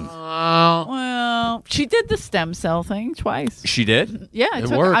young. Well, she did the stem cell thing twice. She did? Yeah,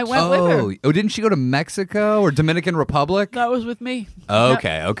 It I works. went with her. Oh, didn't she go to Mexico or Dominican Republic? That was with me.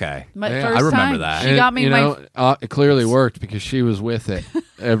 Okay. My Yeah, first I remember time. that. She got me it clearly worked because she was with it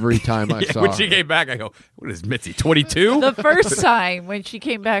every time I saw When her. she came back, I go, what is Mitzi, 22? the first time when she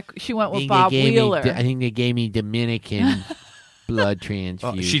came back. She went with Bob Wheeler. I think they gave me Dominican blood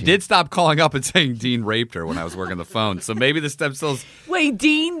transfusion. She did stop calling up and saying Dean raped her when I was working the phone. So maybe the stem cells. Wait,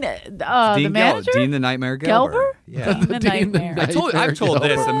 Dean, the manager? Dean the Nightmare Gelber? Gelber? Yeah. Dean the Dean the Nightmare. I've told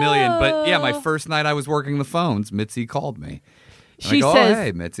this a million, but yeah, my Oh. first night I was working the phones, Mitzi called me. And She I go, says- "Oh,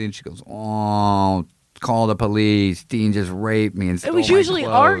 hey, Mitzi," and she goes, "Oh, call the police. Dean just raped me and It stole was my usually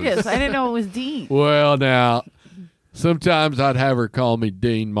clothes." Argus. I didn't know it was Dean. Well, now, sometimes I'd have her call me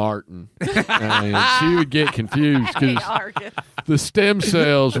Dean Martin. And she would get confused because Argus. the stem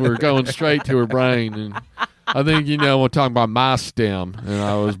cells were going straight to her brain. And I think, we're talking about my stem. And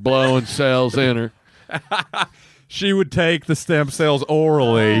I was blowing cells in her. She would take the stem cells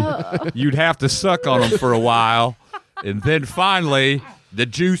orally. You'd have to suck on them for a while, and then finally the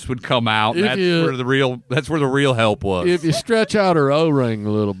juice would come out. And that's where the real help was. If you stretch out her O-ring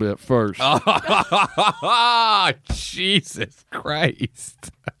a little bit first. Jesus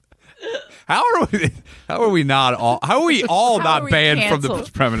Christ. How are we not all not are we banned from the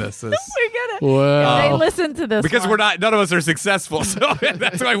canceled? premises? We get it. Well, They listen to this Because one. none of us are successful, so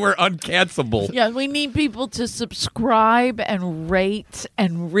that's why we're uncancelable. Yeah, we need people to subscribe and rate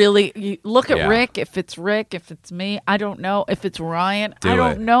and really look at Yeah. Rick. If it's Rick, if it's me, I don't know. If it's Ryan, I Do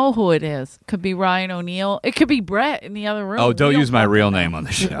don't it. know who it is. Could be Ryan O'Neill. It could be Brett in the other room. Oh, don't We use my fucking real know. name on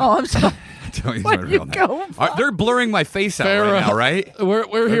the show. Oh, I'm sorry. Don't use Where my you real name. going, They're blurring my face out right now, right?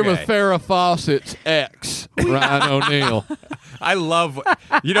 we're here with Okay. Farrah Fawcett's ex, Ryan O'Neill. I love,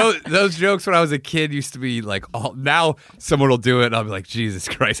 those jokes when I was a kid used to be like, now someone will do it and I'll be like, Jesus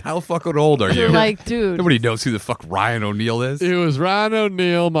Christ, how fucking old are you? You're like, dude. Nobody knows who the fuck Ryan O'Neill is. It was Ryan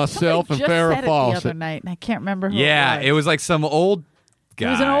O'Neill, myself, Somebody and just Farrah said it the other Fawcett. night, and I can't remember who Yeah, it it was like some old guy.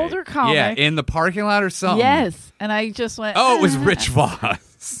 It was an older comic. Yeah, in the parking lot or something. Yes, and I just went. Oh, it was Rich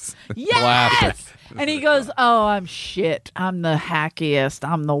Voss. Yes. And he goes, "Oh, I'm shit. I'm the hackiest.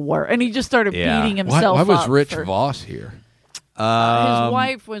 I'm the worst." And he just started Yeah. beating Why himself was up Rich for- Voss here? His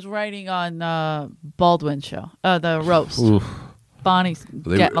wife was writing on Baldwin's show, the roast. Oof. Bonnie's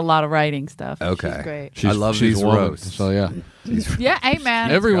getting a lot of writing stuff. Okay. She's great. I love she's these a woman, roasts. So yeah, Yeah, hey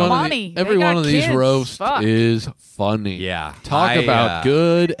man, every one Bonnie, of, they got one of these kids. roasts Fuck. is funny. Yeah. Talk about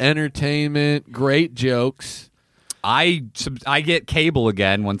good entertainment, great jokes. I get cable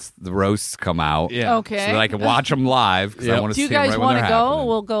again once the roasts come out. Yeah. Okay. So that I can watch them live because I Yep. want to Do see you them guys right when want to they're go? happening.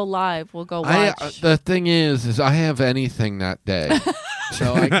 We'll go live. We'll go watch. The thing is I have anything that day.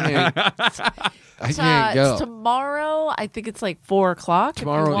 so I can't. I can't go. It's tomorrow. I think it's like 4:00.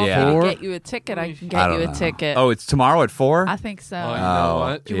 Tomorrow if you at want me 4? to get you a ticket, I can I get don't you a know. ticket. Oh, it's tomorrow at 4? I think so. Oh, you know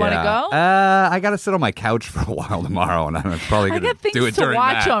what? Do you wanna go? I got to sit on my couch for a while tomorrow, and I'm probably I going got to do things it to during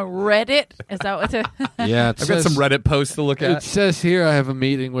watch that. on Reddit. Is that what? Yeah, I've got some Reddit posts to look It at. says here I have a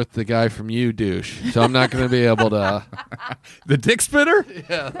meeting with the guy from You Douche, so I'm not going to be able to. The dick spitter?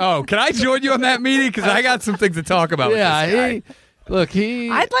 Yeah. Oh, can I join you on that meeting? Because I got some things to talk about with this guy.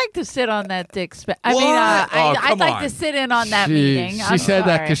 I'd like to sit on that dick. I What? mean, Oh, I'd come like on. to sit in on that she, meeting. She I'm said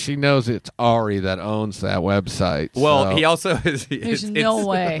that sorry. because she knows it's Ari that owns that website. Well, so. he also is. There's no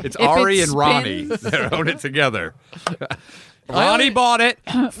way. It's If Ari it and Ronnie spins- that own it together. I Ronnie only- bought it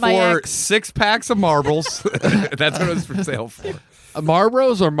My for ex- 6 packs of marbles. That's what it was for sale for.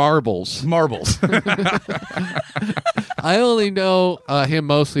 Marlboros or marbles? Marbles. I only know him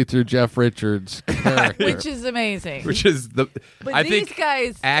mostly through Jeff Richards' character. which is amazing. Which is but I these think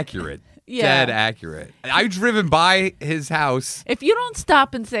guys, accurate. Yeah. Dead accurate. I've driven by his house. if you don't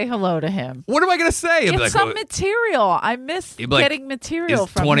stop and say hello to him, What am I gonna say? He'll be get like, some "Oh, material. I miss He'd be like, getting material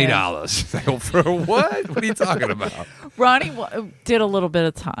it's from $20. him. For what? What are you talking about? Ronnie did a little bit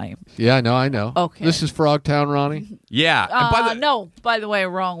of time. Yeah, I know. Okay. This is Frogtown, Ronnie? Yeah. And by the, No, by the way,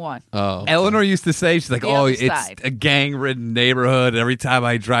 wrong one. Oh. Eleanor used to say, she's like, The oh, other it's side. a gang-ridden neighborhood. Every time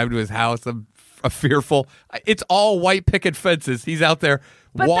I drive to his house, I'm fearful. It's all white picket fences. He's out there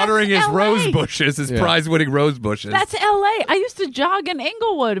But watering his that's LA. rose bushes, his Yeah. prize-winning rose bushes. That's L.A. I used to jog in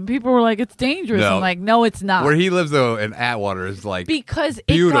Inglewood, and people were like, "It's dangerous." No. I'm like, "No, it's not." Where he lives, though, in Atwater is like, because it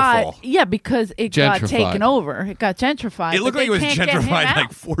beautiful. because it got Gentrified. taken over. It got gentrified. it looked but like it was they can't get him gentrified out.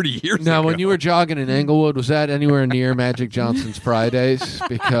 like 40 years ago. Now, when you were jogging in Englewood, was that anywhere near Magic Johnson's Fridays?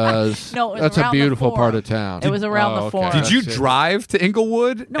 Because No, it was that's a around the beautiful Forum. part of town. It was around the okay. Forum. Did you That's it. drive to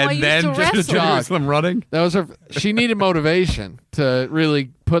Inglewood No, I and used then to just wrestle. Jerusalem running? That was she needed motivation to really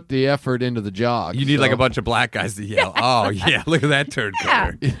put the effort into the jog. You need like so- a bunch of black guys to yell, oh, yeah, look at that turd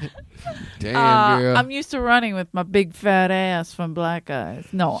Yeah. cutter. Damn, girl. I'm used to running with my big fat ass from Black Eyes.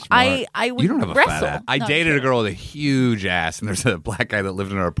 No, I would You don't have a wrestle. fat ass. I No, dated a kidding. girl with a huge ass, and there's a black guy that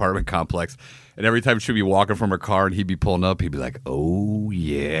lived in our apartment complex. And every time she'd be walking from her car and he'd be pulling up, he'd be like, oh,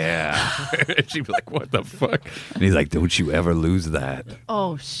 yeah. And she'd be like, what the fuck? And he's like, don't you ever lose that.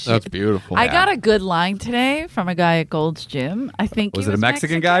 Oh shit! That's beautiful. I got a good line today from a guy at Gold's Gym. I think Was he it a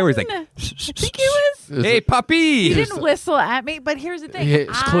Mexican guy where he's like, I think he was. Is hey, it- puppy. He didn't whistle at me, but here's the thing. He's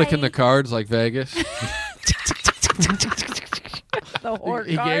clicking the cards like Vegas. the whore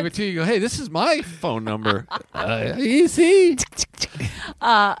He gave cards. it to you. You go, hey, this is my phone number. Easy.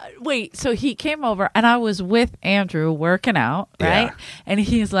 Wait, so he came over and I was with Andrew working out, right? Yeah. And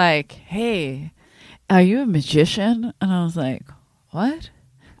he's like, "Hey, are you a magician?" And I was like, "What?"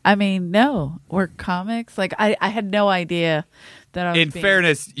 I mean, no, we're comics. Like I had no idea that I was In being-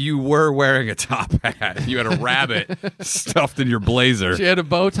 fairness, you were wearing a top hat. You had a rabbit stuffed in your blazer. She had a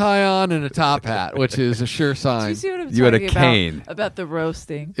bow tie on and a top hat, which is a sure Do sign. you see what I'm You had a talking about? cane. About the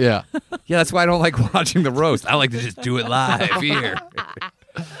roasting. Yeah. Yeah, that's why I don't like watching the roast. I like to just do it live here.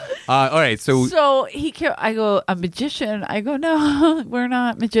 All right, So he came, I go, "A magician?" I go, "No, we're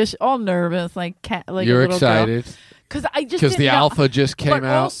not magician." All nervous, like cat, like You're a little excited because I just because the didn't know- alpha just came But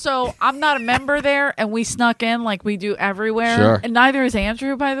out. also, I'm not a member there, and we snuck in like we do everywhere. Sure. And neither is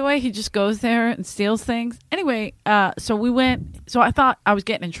Andrew, by the way. He just goes there and steals things. Anyway, so we went. So I thought I was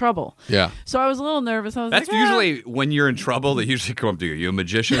getting in trouble. Yeah. So I was a little nervous. I was that's like, usually when you're in trouble, they usually come up to you. You a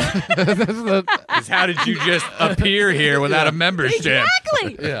magician? That's the- Is how did you just appear here without a membership?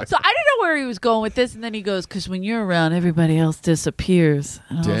 Exactly. Yeah. So I didn't know where he was going with this, and then he goes, "Because when you're around, everybody else disappears."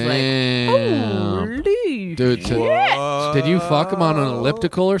 And I was like, Damn. "Holy Dude, shit." did you fuck him on an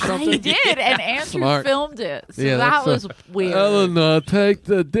elliptical or something? I did, and Andrew Smart. filmed it. So Yeah, that that's was weird. Eleanor, take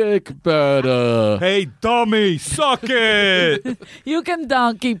the dick better. Hey, dummy, suck it. You can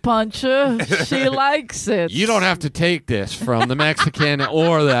donkey punch her. She likes it. You don't have to take this from the Mexican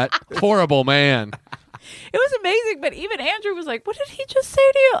or that horrible man. It was amazing, but even Andrew was like, "What did he just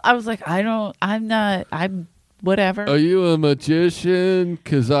say to you?" I was like, I'm whatever. Are you a magician?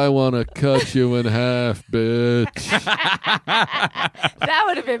 Because I want to cut you in half, bitch. That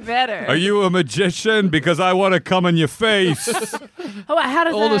would have been better. Are you a magician? Because I want to come in your face. Oh, how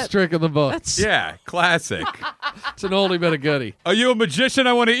does Oldest that? trick in the book. That's Yeah, classic. It's an oldie but a goodie. Are you a magician?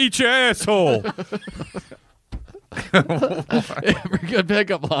 I want to eat your asshole. Every good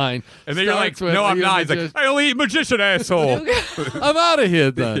pickup line. And then you're like, starts with, no, "Are I'm you a not. He's like, magician?" I only eat magician asshole. I'm out of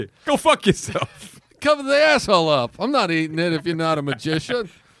here then. Go fuck yourself. Cover the asshole up. I'm not eating it if you're not a magician.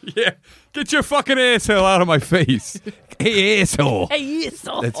 Yeah, get your fucking asshole out of my face. Hey, asshole. Hey,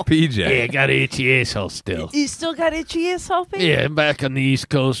 asshole. That's PJ. Hey, I got an itchy asshole still. You still got itchy asshole, baby? Yeah, I'm back on the East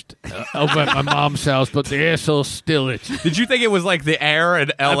Coast, over at my mom's house, but the asshole's still itchy. Did you think it was like the air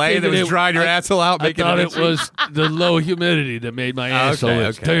in L.A. that was drying your asshole out? I thought it was the low humidity that made my asshole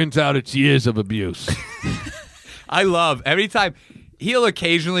itch. okay. Turns out it's years of abuse. I love every time he'll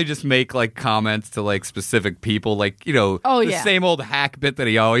occasionally just make like comments to like specific people, like, you know, the same old hack bit that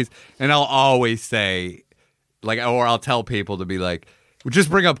he always, and I'll always say, like, or I'll tell people to be like, just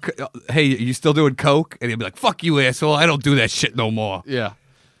bring up, hey, you still doing coke? And he'll be like, fuck you, asshole, I don't do that shit no more. Yeah.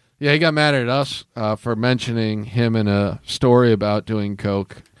 Yeah, he got mad at us for mentioning him in a story about doing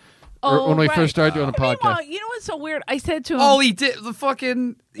coke. When we first started doing a podcast. Meanwhile, you know what's so weird? I said to him... Oh, he did the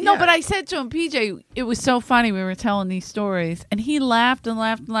fucking... No, but I said to him, PJ, it was so funny. We were telling these stories, and he laughed and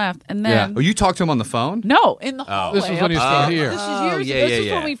laughed and laughed, and then... Oh, you talked to him on the phone? No, in the hallway. This was when he was still here. This is years yeah, ago. yeah, This is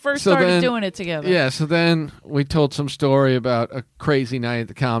yeah. when we first So started then- doing it together. Yeah, so then we told some story about a crazy night at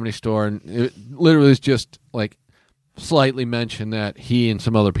the Comedy Store, and it literally was just like slightly mentioned that he and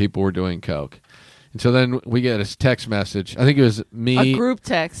some other people were doing coke. And so then we get a text message. I think it was me. A group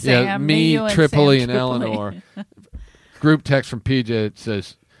text. Yeah, Sam, me, you, and Tripoli, Sam and Tripoli. Eleanor. Group text from PJ that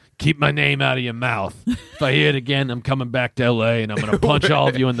says, "Keep my name out of your mouth. If I hear it again, I'm coming back to L.A. and I'm going to punch all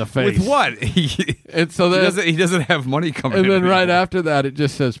of you in the face." With what? And so then, he doesn't have money coming in. and then right anymore. after that, it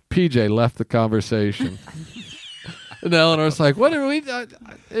just says, "PJ left the conversation." And Eleanor's like, "What are we? It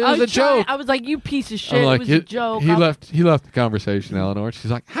was a joke." I was like, "You piece of shit! I'm like, it was a joke." He left the conversation, Eleanor.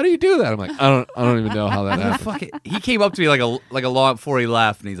 She's like, "How do you do that?" I'm like, I don't even know how that happened. Fuck it. He came up to me like a long before he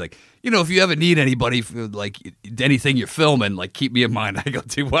left, and he's like, you know, if you ever need anybody for like anything you're filming, like keep me in mind. I go,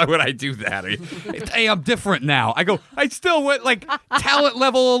 dude, why would I do that? Hey, I'm different now. I go, I still went like talent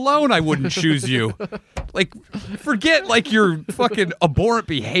level alone. I wouldn't choose you. Like, forget like your fucking abhorrent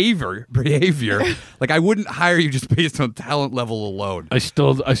behavior. Like, I wouldn't hire you just based on talent level alone. I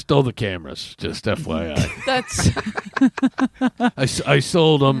stole the cameras, just FYI. That's I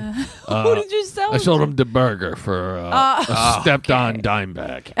sold them. who did you sell? I sold them to Burger for a stepped-on dime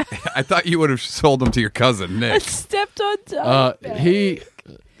bag. I thought you would have sold them to your cousin, I Nick. stepped on top.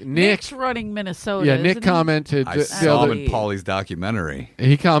 Nick, running Minnesota. yeah, Nick isn't he? commented. I the saw him other, in Paulie's documentary.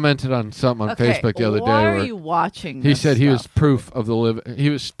 he commented on something on Okay, Facebook the other day. why are where you watching? he this said he was stuff? proof of he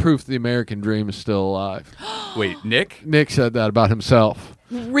was proof the American dream is still alive. Wait, Nick? Nick said that about himself.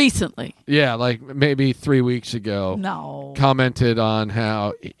 recently. Yeah, like maybe 3 weeks ago. No, Commented on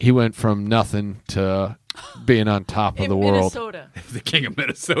how he went from nothing to being on top of in the world. Minnesota. The king of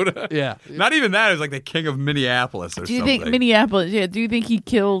Minnesota? Yeah. Not even that. It was like the king of Minneapolis or Do you something. think Minneapolis? Yeah. Do you think he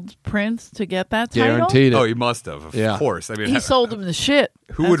killed Prince to get that title? Guaranteed it. Oh, he must have. Of Yeah. course. I mean, He sold him the shit.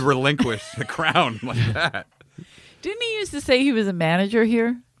 who would relinquish the crown like that? Didn't he used to say he was a manager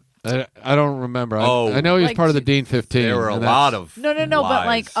here? I don't remember. Oh. I know he was Like, part of the Dean 15. There were a and lot that's- of No, but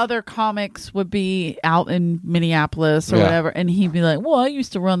like lies. other comics would be out in Minneapolis or Yeah. whatever, and he'd be like, "Well, I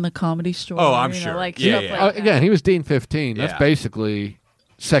used to run the Comedy Store." Oh, I'm you know, sure. like Yeah, stuff yeah. like that. Again, he was Dean 15. That's Yeah. basically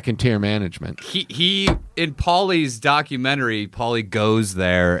second tier management. He in Paulie's documentary, Paulie goes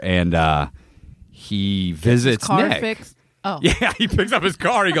there and he visits car Nick. fixed. Oh, Yeah, he picks up his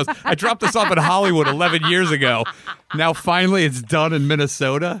car. He goes, I dropped this off in Hollywood 11 years ago. Now finally it's done in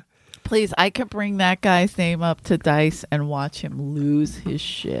Minnesota. please, I could bring that guy's name up to Dice and watch him lose his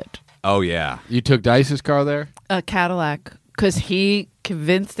shit. Oh, yeah. You took Dice's car there? A Cadillac, because he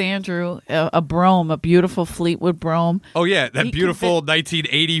convinced Andrew a Brougham, a beautiful Fleetwood Brougham. Oh, yeah. That He beautiful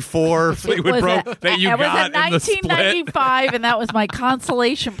 1984 Fleetwood was Brougham that you it got was in the split. 1995, and that was my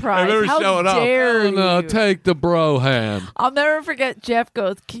consolation prize. remember How showing up. dare you? No, take the Broham. I'll never forget. Jeff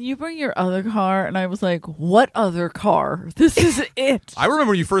goes, "Can you bring your other car?" And I was like, "What other car? This is it." I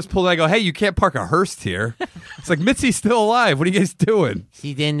remember when you first pulled in, I go, hey, you can't park a Hearst here. It's like, Mitzi's still alive. What are you guys doing?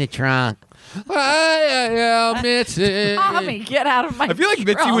 She's in the trunk. I Mitzi. Tommy, get out of my I feel like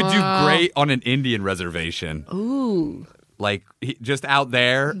Mitzi trunk. would do great on an Indian reservation. Ooh. Like, just out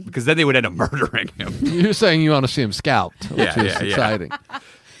there, because then they would end up murdering him. You're saying you want to see him scalped, which Yeah, is yeah, yeah. exciting.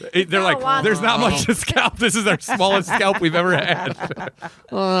 They're a like, lot. there's not much to scalp. This is our smallest scalp we've ever had.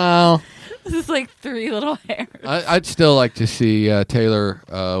 Well, This is like 3 little hairs. I'd still like to see Taylor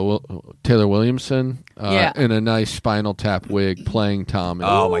Williamson Yeah. in a nice Spinal Tap wig playing Tommy.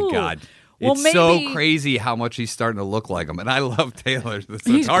 Oh, my Ooh. God. Well, It's so maybe- crazy how much he's starting to look like him. And I love Taylor. So He's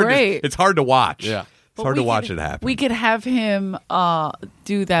it's hard great. it's hard to watch. Yeah. It's But hard we to watch could- it happen. We could have him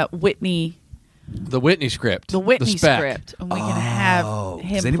do that Whitney, The Whitney script. the Whitney spec. script, and we can have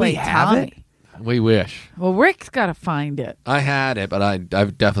him Does anybody play have Tommy. it? We wish. Well, Rick's got to find it. I had it, but I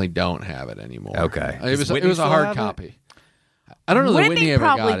definitely don't have it anymore. Okay. It Does was Whitney a still hard have it? copy. I don't know that Whitney ever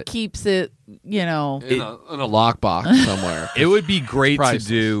probably got it. keeps it, In a lockbox somewhere. It would be great to priceless.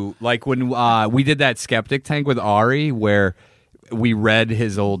 do, like when we did that skeptic tank with Ari, where we read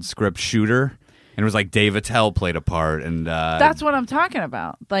his old script Shooter, and it was like Dave Attell played a part, and That's what I'm talking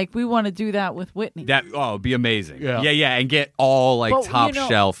about. Like, we want to do that with Whitney. it'd be amazing. Yeah. yeah, and get all like But, top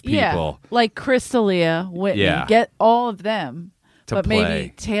shelf people. Yeah, like Crystalia, Whitney. Yeah. Get all of them. To but play.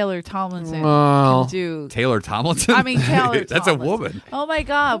 maybe Taylor Tomlinson Well, can do. Taylor Tomlinson. I mean, Taylor That's a Tomlinson. woman. Oh, my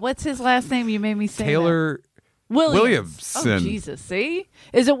God. What's his last name? You made me say Taylor that. Williamson. Williamson. Oh, Jesus. See?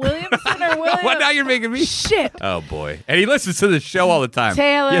 Is it Williamson or Williams? What, now you're making me? Shit. Oh, boy. And he listens to the show all the time.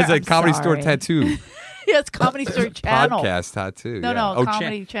 Taylor, He has a I'm Comedy sorry. Store tattoo. Yes, Comedy Store Channel. Podcast tattoo. No, yeah. no,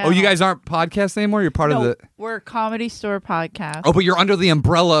 Comedy Channel. Oh, you guys aren't podcast anymore? You're part of No, the... we're a Comedy Store podcast. Oh, but you're under the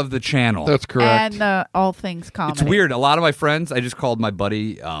umbrella of the channel. that's correct. And All Things Comedy. It's weird. A lot of my friends, I just called my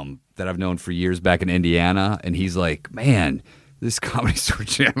buddy that I've known for years back in Indiana, and he's like, man, this Comedy Store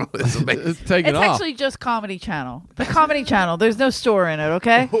channel is amazing. It's taking It's off. actually just Comedy Channel. The Comedy Channel. There's no store in it,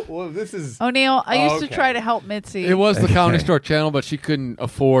 okay? Well, this is... O'Neill, I used okay. to try to help Mitzi. It was the Comedy Store channel, but she couldn't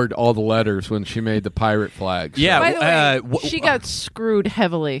afford all the letters when she made the pirate flag. Yeah. By the way, wh- she got screwed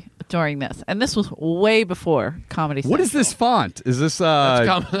heavily during this. And this was way before Comedy What is Central. this font? Is this...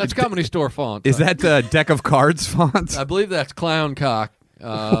 That's Comedy Store font. is that the deck of cards font? I believe that's Clown Cock.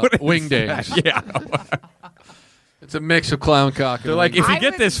 Wingdings. Yeah. It's a mix of Clown Cock. They're like, if you I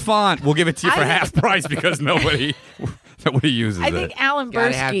get would- this font, we'll give it to you for I half price because nobody uses I it. think Alan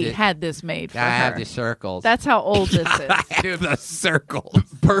Gotta have Bursky the- had this made for I have her. the circles. That's how old this is. Dude, the circle.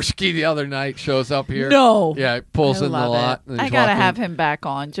 Persky the other night shows up here. No. Yeah, he pulls I in the love lot. it. and I he's gotta walking- have him back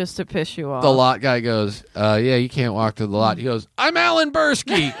on just to piss you off. The lot guy goes, yeah, you can't walk to the lot. He goes, I'm Alan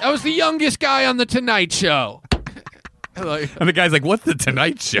Bursky. I was the youngest guy on the Tonight Show. Like, And the guy's like, what's the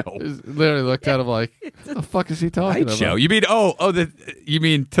Tonight Show? literally looked at him like, what the fuck is he talking Tonight about? Show? You mean, you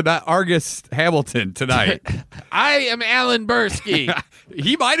mean tonight, Argus Hamilton tonight? I am Alan Bursky.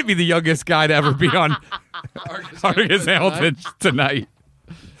 He might be the youngest guy to ever be on Argus Hamilton tonight.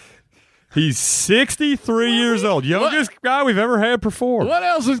 He's 63 years old. Youngest guy we've ever had perform. What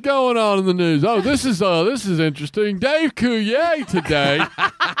else is going on in the news? Oh, this is interesting. Dave Coulier today.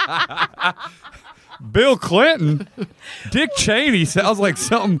 Bill Clinton, Dick Cheney sounds like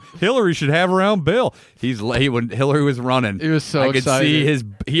something Hillary should have around Bill. He's late when Hillary was running. He was so I could excited.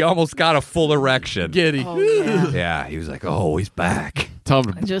 see he almost got a full erection. Giddy. Oh, yeah. Yeah, he was like, "Oh, he's back."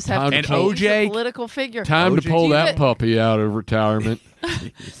 Time I just have to And change the OJ political figure. to pull Do you that get- puppy out of retirement.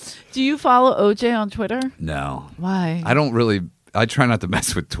 Do you follow OJ on Twitter? No, Why? I don't really. I try not to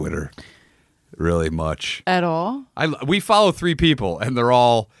mess with Twitter really much. At all? We follow 3 people, and they're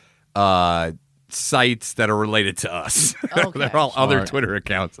all sites that are related to us. Okay. They're all other Smart. Twitter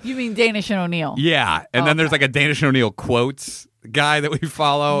accounts. You mean Danish and O'Neill? Yeah, and then there's Okay. like a Danish and O'Neill quotes guy that we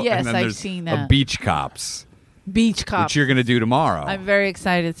follow. Yes, and then I've there's seen a that. Beach Cops, Beach Cops. which you're going to do tomorrow. I'm very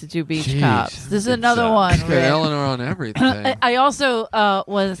excited to do Beach Jeez. Cops. This is another uh, one. Got Rick. Eleanor on everything. I also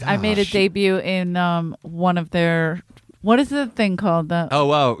I made a Gosh. debut in one of their, what is the thing called? Oh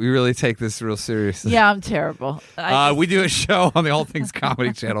wow, we really take this real seriously. Yeah, I'm terrible. We do a show on the All Things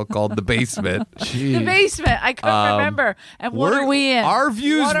Comedy Channel called The Basement. The Basement. I couldn't remember. And what are we in? Our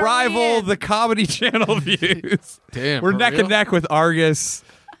views What are we rival in? the Comedy Channel views. Damn, We're for neck real? and neck with Argus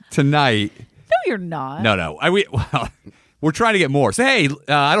tonight. No, you're not. No. We're trying to get more. So hey,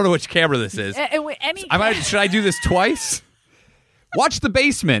 I don't know which camera this is. Should I do this twice? Watch The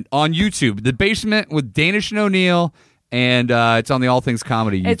Basement on YouTube. The Basement with Danish and O'Neill, and it's on the All Things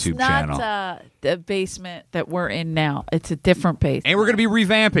Comedy It's YouTube not channel. the basement that we're in now. It's a different basement. And we're going to be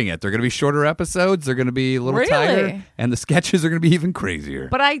revamping it. They're going to be shorter episodes. They're going to be a little Really? tighter, and the sketches are going to be even crazier.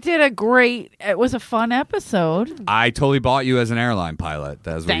 But I did it was a fun episode. I totally bought you as an airline pilot.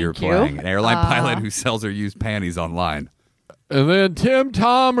 That's what you were Thank you. playing. An airline pilot who sells her used panties online. And then Tim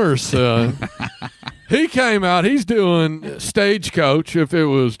Thomerson, he came out. He's doing Stagecoach, if it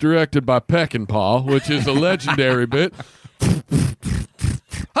was directed by Peckinpah, which is a legendary bit.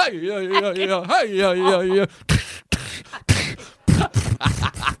 Hey, yeah. Hey, yeah.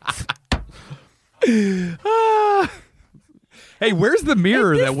 Hey, where's the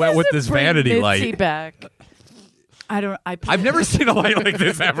mirror that went with this vanity Mitzi light? back. I've never seen a light like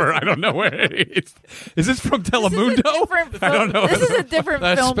this ever. I don't know where it is. Is this from Telemundo? I don't know. This is a different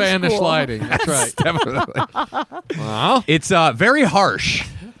That's film Spanish school. lighting. That's right. Definitely. Wow. It's very harsh.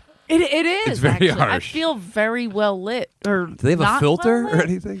 It is. It's very actually. I harsh. feel very well lit. or Do they have a not filter well or lit?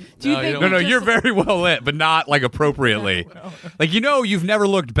 anything? Do you No, you think don't. No, we no, just- you're very well lit, but not like appropriately. Like, you've never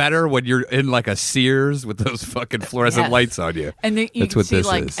looked better when you're in like a Sears with those fucking fluorescent Yes. lights on you. And then you That's can what see this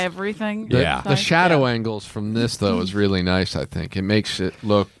like is. everything. Yeah. The shadow Yeah. angles from this though is really nice. I think it makes it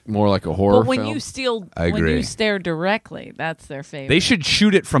look more like a horror But when film. I when agree. you stare directly, that's their favorite. They should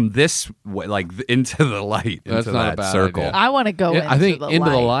shoot it from this way, like into the light, That's into not a that bad circle. idea. I want to go. Yeah, I think Into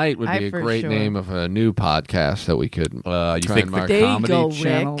the Light would be a for great sure. name of a new podcast that we could. You try think and the market. There you comedy go,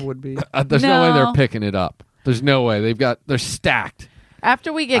 channel Rick. would be? There's no way they're No. picking it up. There's no way they're stacked.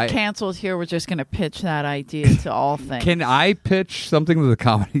 After we get I- canceled here, we're just going to pitch that idea to all things. Can I pitch something to the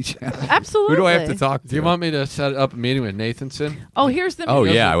comedy channel? Absolutely. Who do I have to talk to? Do you want me to set up a meeting with Nathanson? Oh, here's the. Oh,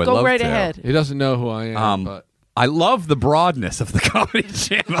 yeah, I would go love right to. ahead. He doesn't know who I am, but I love the broadness of the comedy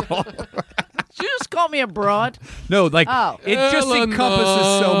channel. Did you just call me a broad? No, like Oh. it just Eleanor.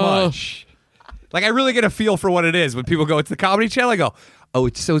 encompasses so much. Like I really get a feel for what it is when people go, "It's the comedy channel." I go, "Oh,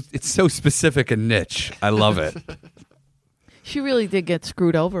 it's so specific and niche." I love it. She really did get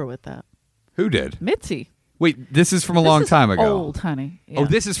screwed over with that. Who did? Mitzi. Wait, this is from a This long is time ago. Old, honey. Oh, Yeah.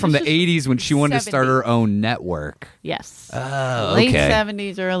 this is from the is 80s when she wanted to start her 70s. own network. Yes. Oh, Late okay.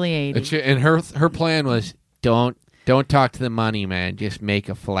 70s, early 80s. and her plan was don't talk to the money man. Just make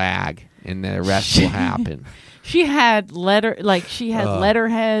a flag, and the rest will happen. She had letterhead,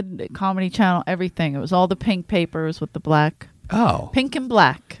 Comedy Channel, everything. It was all the pink papers with the black, Oh, pink and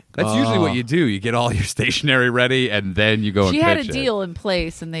black. that's usually what you do. You get all your stationery ready, and then you go and She had a pitch it. deal in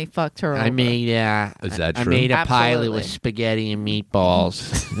place, and they fucked her over. I made Is that I true? made a pilot Absolutely. with spaghetti and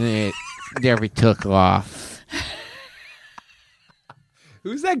meatballs. It never took off.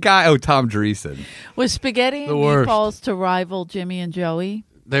 Who's that guy? Oh, Tom Dreesen. Was spaghetti and The worst. meatballs to rival Jimmy and Joey?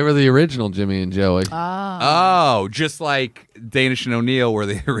 They were the original Jimmy and Joey. Oh, just like Danish and O'Neill were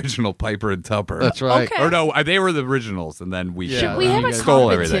the original Piper and Tupper. That's right. Okay. Or no, they were the originals, and then we Yeah. Should we you have a guys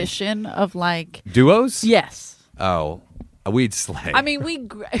stole everything. competition of like? Duos? Yes. Oh, we'd slay. I mean,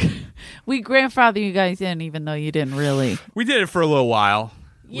 we grandfather you guys in, even though you didn't really. we did it for a little while.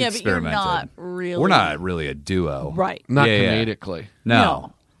 We Yeah, but you're experimented. not really. We're not really a duo. right. Not Yeah, yeah. comedically.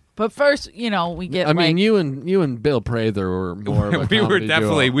 No. But first, we get. I mean, like, you and Bill Prather were more of a we were comedy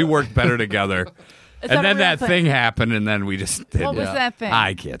definitely duo. we worked better together. Is And a then real that thing happened, and then we just did. What was that thing?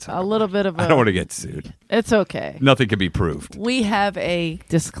 I can't talk. A little bit of a. I don't want to get sued. It's okay. Nothing can be proved. We have a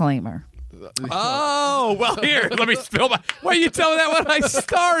disclaimer. Oh, well, here, let me spill my. Why you tell me that when I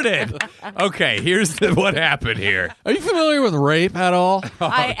started? Okay, here's what happened here. Are you familiar with rape at all?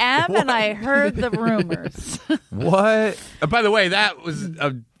 I am, and I heard the rumors. What? By the way, that was.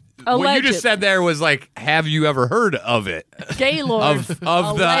 What you Alleged. just said there was like, have you ever heard of it? Gaylord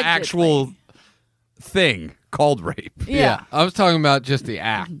Of the actual thing called rape. Yeah. I was talking about just the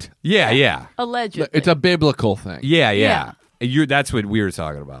act. Yeah. Allegedly. It's a biblical thing. Yeah. That's what we were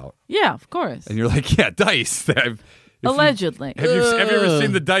talking about. Yeah, of course. And you're like, yeah, Dice. Allegedly. Have you ever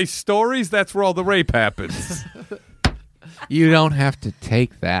seen the Dice stories? That's where all the rape happens. You don't have to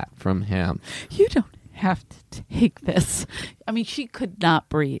take that from him. You don't have to take this. I mean, she could not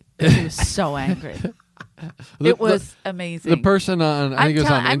breathe. She was so angry. It was amazing. The person on, I think it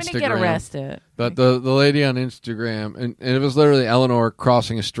was on I'm Instagram. going to get arrested. But the lady on Instagram, and it was literally Eleanor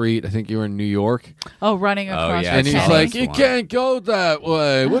crossing a street. I think you were in New York. Oh, running across yeah, And the he's Kenny. like, That's you the can't go that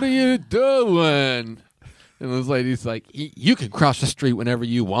way. What are you doing? And this lady's like, you can cross the street whenever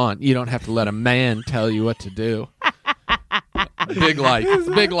you want. You don't have to let a man tell you what to do.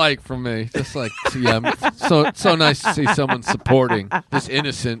 Big like from me. Just like, yeah, so nice to see someone supporting this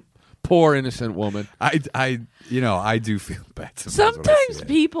poor innocent woman. I do feel bad sometimes. when I Sometimes see it.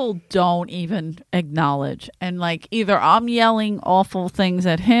 people don't even acknowledge. And like either I'm yelling awful things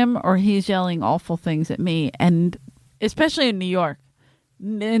at him or he's yelling awful things at me. And especially in New York,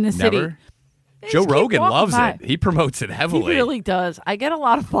 in the city. Never? They Joe just keep Rogan walking loves by. it. He promotes it He heavily. really does. I get a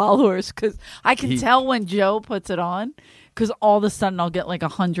lot of followers because I can tell when Joe puts it on because all of a sudden I'll get like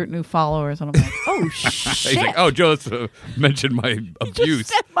 100 new followers and I'm like, oh shit. He's like, oh, Joe, let's mention my abuse.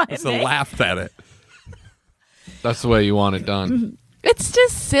 said my Let's name. laughed at it. That's the way you want it done. It's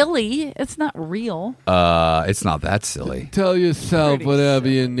just silly. It's not real. It's not that silly. Tell yourself Pretty whatever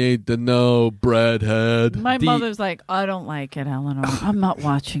you need to know, breadhead. My mother's like, I don't like it, Eleanor. I'm not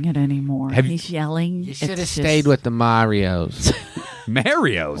watching it anymore. Have you- He's yelling. You should have It's stayed just- with the Marios.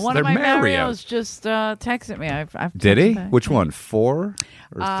 Marios. One They're of my Marios. Marios just texted me. I've Did he? texted back. Which one? 4 or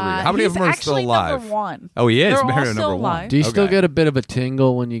 3? How many of he's them are still actually alive? Number 1. Oh, he is. They're all Mario still number 1. alive. Do you still Okay. get a bit of a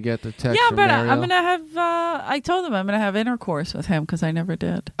tingle when you get the text Yeah, from but Mario? I'm gonna have. I told them I'm gonna have intercourse with him because I never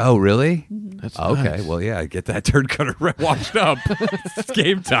did. Oh, really? That's Okay, nice. well, yeah, get that turd cutter washed up. It's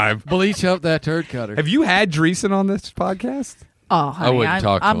game time. Bleach up that turd cutter. Have you had Dreesen on this podcast? Oh, honey, wouldn't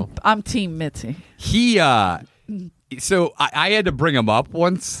talk to him. I'm Team Mitzi. He, so I had to bring him up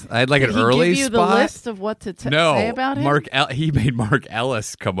once. I had like Did an he early give you spot. the list of what to No, say about him? he made Mark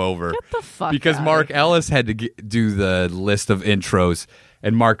Ellis come over. Get the fuck because outta Mark here. Ellis had to do the list of intros,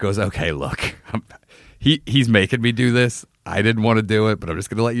 and Mark goes, "Okay, look, he's making me do this. I didn't want to do it, but I'm just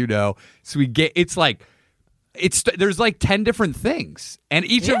going to let you know." So we get there's like 10 different things, and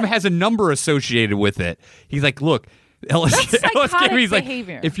each of them has a number associated with it. He's like, "Look." Ellis psychotic he's like,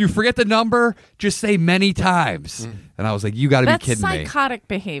 behavior. "If you forget the number, just say many times." And I was like, "You got to be That's kidding me!" psychotic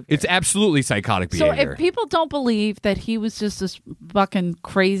behavior. It's absolutely psychotic so behavior. if people don't believe that he was just this fucking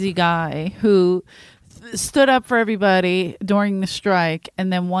crazy guy who stood up for everybody during the strike,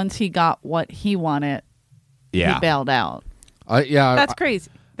 and then once he got what he wanted, he bailed out. That's crazy.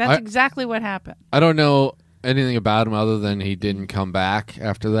 That's exactly what happened. I don't know anything about him other than he didn't come back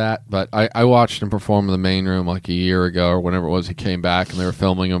after that. But I watched him perform in the main room like a year ago or whenever it was he came back, and they were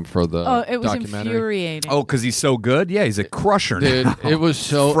filming him for the It was documentary. infuriating. Oh, because he's so good? Yeah, he's a crusher Dude, now. it was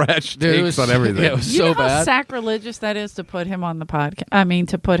so Fresh dude, takes on everything. Yeah, it was You so know how bad. sacrilegious that is to put him on the podcast. I mean,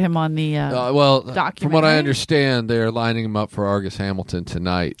 to put him on the. Well, from what documentary? I understand, they're lining him up for Argus Hamilton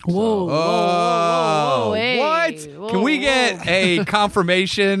tonight. Whoa, whoa, whoa, whoa, whoa, hey, what? whoa, Can we whoa. get a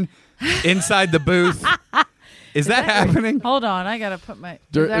confirmation inside the booth? Is that happening? Hold on, I gotta put my. Is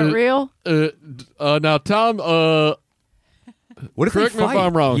There- that real? Now, Tom, What if correct they me if fight?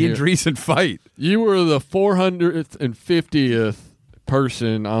 I'm wrong He and here. Dreesen fight. you were the 450th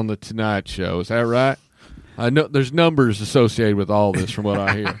person on the Tonight Show. Is that right? I know there's numbers associated with all this, from what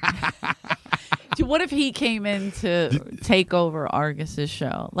I hear. Dude, what if he came in to take over Argus's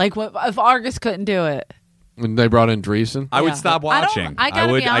show? Like, what if Argus couldn't do it? When they brought in Dreesen, I would Yeah. stop I don't- watching. I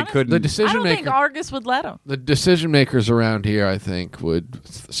gotta be I honest. couldn't. the I decision don't think maker, Argus would let him. the decision makers around here, I think, would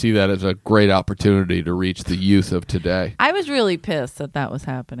see that as a great opportunity to reach the youth of today. I was really pissed that was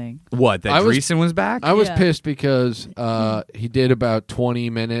happening. What, that I was- Dreesen was back? I was Yeah. pissed because he did about 20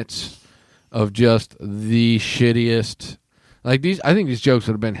 minutes of just the shittiest. Like these, I think these jokes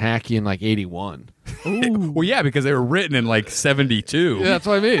would have been hacky in like 81. Well, yeah, because they were written in like 72. Yeah, that's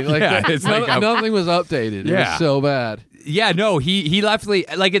what I mean. Like, Yeah, it's like a- nothing was updated. It Yeah. was so bad. Yeah, no, he left like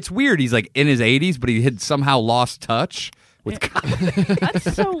it's weird. He's like in his 80s, but he had somehow lost touch with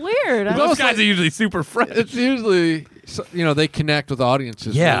That's so weird. those guys are usually super fresh. It's usually, they connect with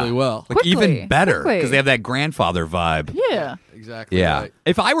audiences really well. Like even Quickly, better quickly. because they have that grandfather vibe. Yeah, Exactly. Yeah. Right.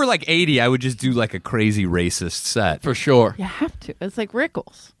 If I were like 80, I would just do like a crazy racist set. For sure. you have to. It's like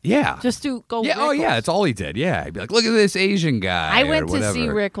Rickles. Yeah. Just do go. yeah. Oh, Rickles. yeah. That's all he did. Yeah. He'd be like, look at this Asian guy. I or went to whatever. see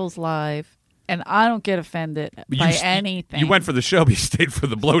Rickles live, and I don't get offended by anything. You went for the show, but you stayed for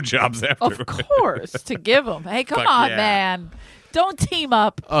the blowjobs after. of course, to give him. Hey, come Fuck on, yeah. man. Don't team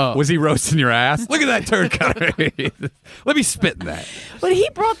up. Was he roasting your ass? Look at that turd cutter. Let me spit in that. But he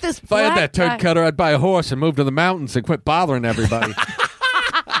brought this. If I had that turd cutter, I'd buy a horse and move to the mountains and quit bothering everybody.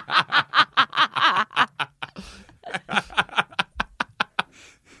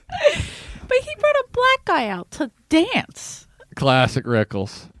 But he brought a black guy out to dance. Classic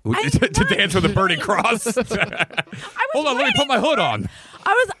Rickles. To dance with a burning cross. Hold on, let me put my hood on.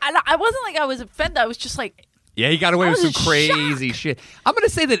 I wasn't like I was offended. I was just like, Yeah, he got away I with some was crazy shocked. shit. I'm going to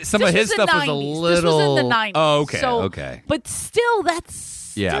say that some this of his was the stuff was a 90s. little. This was in the 90s. Oh, okay, So, okay. But still,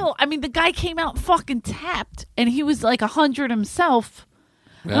 that's Yeah. still. I mean, the guy came out fucking tapped, and he was like 100 himself.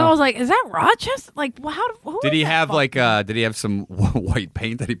 And Yeah. I was like, "Is that Rochester? Like, who Did is he that have fuck? like? Did he have some white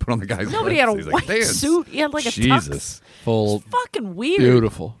paint that he put on the guy's? Nobody had a lips? He's white like, "Dance." suit. He had like a Jesus. tux. Full, Fucking weird.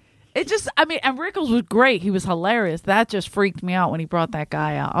 beautiful. It just, I mean, and Rickles was great. He was hilarious. That just freaked me out when he brought that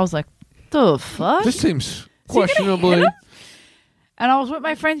guy out. I was like, the fuck? This seems Is he gonna hit questionably. him? And I was with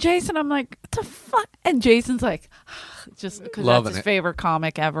my friend Jason. I'm like, what the fuck? And Jason's like, just because that's Loving his it. favorite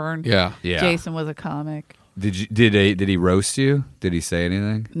comic ever. And Yeah. Yeah. Jason was a comic. Did he roast you? Did he say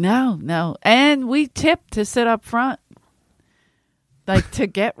anything? No. And we tipped to sit up front. Like to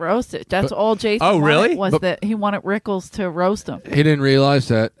get roasted. That's all Jason Oh, really? wanted was But- that he wanted Rickles to roast him. He didn't realize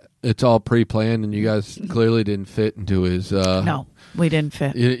that it's all pre-planned, and you guys clearly didn't fit into his. No, we didn't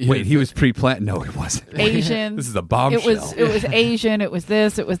fit. Wait, he was pre-planned? No, he wasn't. Asian. This is a bombshell. It was Asian. It was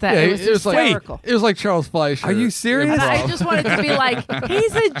this. It was that. Yeah, it was like hysterical. it was like Charles Fleischer. Are you serious? And I improv. just wanted to be like,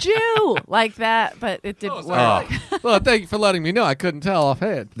 he's a Jew, like that, but it didn't work. Oh. Well, thank you for letting me know. I couldn't tell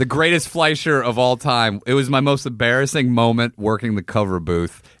offhand. The greatest Fleischer of all time. It was my most embarrassing moment working the cover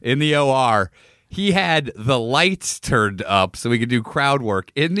booth in the OR. He had the lights turned up so we could do crowd work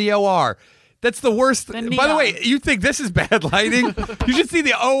in the OR. That's the worst. The By the neon. way, you think this is bad lighting? You should see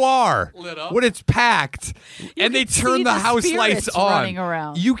the OR Lit up. when it's packed, and they can see turn the the house spirits lights on. running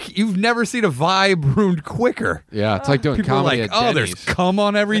around. You've never seen a vibe ruined quicker. Yeah, it's like doing People are comedy like, at oh, there's Denny's. cum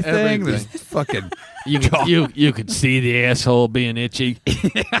on everything. Everything. There's fucking. You could see the asshole being itchy.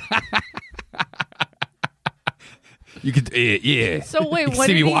 You could, yeah. So wait, You what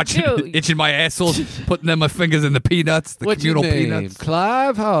see did me he watching, do? itching my asshole, putting them my fingers in the peanuts, the What's your communal name? peanuts.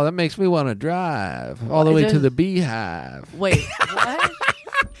 Clive? Oh, that makes me want to drive all the What way is to it? the beehive. Wait, what?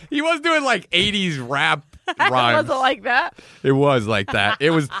 He was doing like 80s rap It rhymes. wasn't like that. It was like that.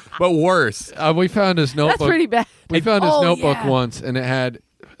 It was, but worse. We found his notebook. That's pretty bad. We found his Oh, notebook yeah. once, and it had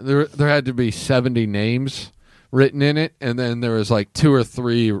there had to be 70 names written in it, and then there was like 2 or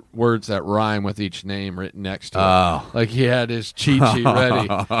 3 words that rhyme with each name written next to it. Oh. Like he had his cheat sheet ready.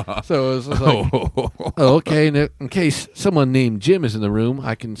 So it was just like, oh, okay, and in case someone named Jim is in the room,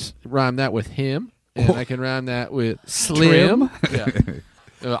 I can rhyme that with him, and I can rhyme that with Slim? Trim.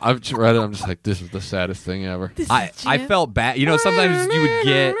 Yeah. I've just read it. I'm just like, this is the saddest thing ever. This is I Jim. felt bad. You know, sometimes you would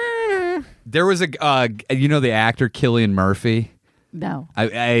get. There was a, you know, the actor Cillian Murphy. No.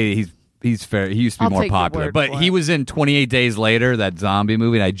 He's fair. He used to be I'll more take your popular, word but for he it. was in 28 Days Later, that zombie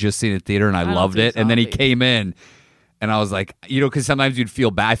movie. And I just seen it in theater, and I don't loved do it. And then he zombies. came in, and I was like, you know, because sometimes you'd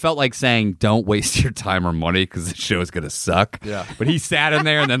feel bad. I felt like saying, "Don't waste your time or money because the show is gonna suck." Yeah. But he sat in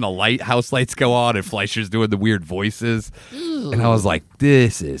there, and then the house lights go on, and Fleischer's doing the weird voices, and I was like,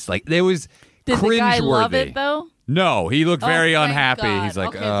 "This is like there was Did the guy love cringeworthy." it though? No, he looked very Oh, thank unhappy. God. He's like,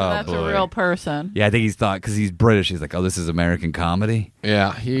 okay, "Oh so that's boy." a real person. Yeah, I think he's thought because he's British. He's like, "Oh, this is American comedy." Yeah,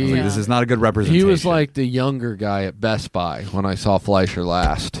 I was he like, this is not a good representation. He was like the younger guy at Best Buy when I saw Fleischer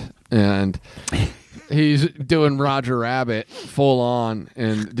last. And he's doing Roger Rabbit full on.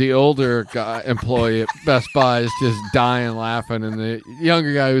 And the older guy employee at Best Buy is just dying laughing. And the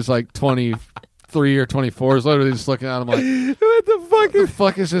younger guy who's like 23 or 24 is literally just looking at him like, what the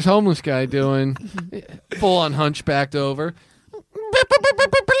fuck is this homeless guy doing? Full on hunchbacked over.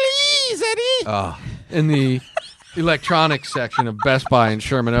 Please, Eddie. In the electronics section of Best Buy in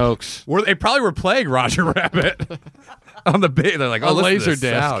Sherman Oaks. They probably were playing Roger Rabbit on the big. They're like, oh, A listen to laser this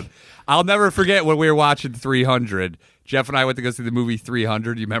disc. sound. I'll never forget when we were watching 300. Jeff and I went to go see the movie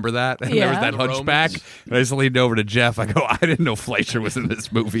 300. You remember that? And there was Yeah. that hunchback. And I just leaned over to Jeff. I go, I didn't know Fleischer was in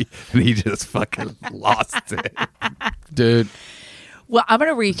this movie. And he just fucking lost it. Dude. Well, I'm going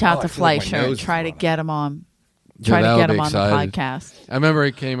to reach out I to feel like my Fleischer and nose try is to running. get him on. Dude, Try that to would get be him on the excited. podcast. I remember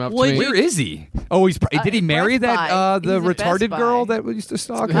he came up Would to me. you- Where is he? Oh, did he at marry Best that Buy. the He's at Best retarded Buy. girl that used to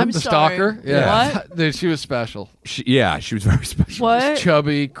stalk him? I'm the sorry. stalker? Yeah. What? Dude, she was special. She was very special. What?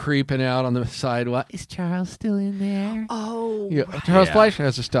 Chubby, creeping out on the sidewalk. Is Charles still in there? Oh. Yeah, Charles Yeah. Fleischer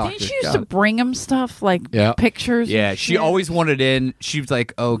has a stalker. Didn't she used Got to it. bring him stuff like Yeah. pictures? and Yeah, she shit? always wanted in. She was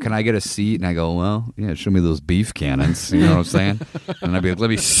like, "Oh, can I get a seat?" And I go, "Well, yeah, show me those beef cannons." You know what I'm saying? And I'd be like,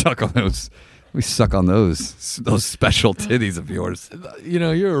 "Let me suck on those. Let me suck on those special titties of yours." You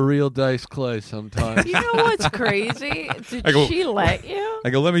know, you're a real dice clay sometimes. You know what's crazy? Did I go- she let you?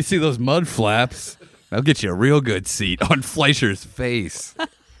 I go, "Let me see those mud flaps. I'll get you a real good seat on Fleischer's face."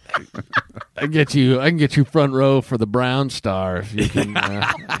 I can get you front row for the Brown Star if you can.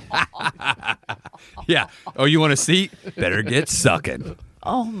 Yeah. Oh, you want a seat? Better get sucking.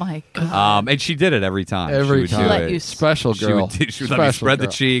 Oh my god! And she did it every time. Every she would time. do Let it. you Special She girl. would let me Special spread the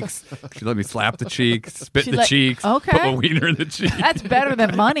girl. cheeks. She'd let me slap the cheeks, spit She the let- cheeks, okay. put a wiener in the cheeks. That's better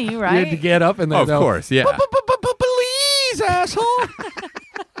than money, You had to right? get up and then Of course, yeah. Please, asshole.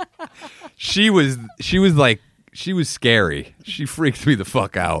 She was scary. She freaked me the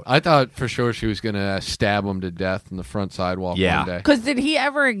fuck out. I thought for sure she was going to stab him to death in the front sidewalk Yeah. one day. Because did he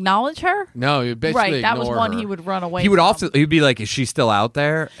ever acknowledge her? No, you basically Right, that was ignore one her. he would run away. He would from. often he'd be like, "Is she still out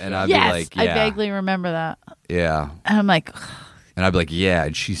there?" And I'd Yes, be like, "Yeah, I vaguely remember that. yeah." And I'm like, And I'd be like, "Yeah,"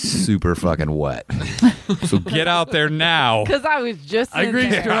 and she's super fucking wet. So get out there now. because I was just. I in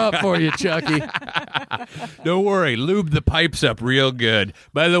greased there. her up for you, Chucky. Don't worry, lube the pipes up real good.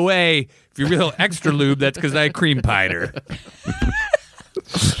 By the way, if you're real extra lube, that's because I cream pied her.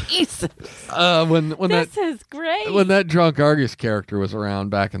 Jesus, When this is great. when that drunk Argus character was around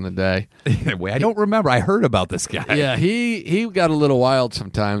back in the day, Wait, I don't remember. I heard about this guy. yeah, he got a little wild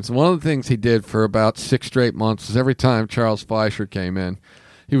sometimes. And one of the things he did for about 6 straight months is every time Charles Fleischer came in,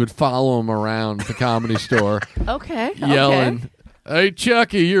 he would follow him around the Comedy Store, okay, yelling, "Hey,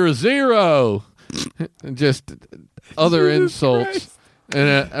 Chucky, you're a zero," and just other insults. And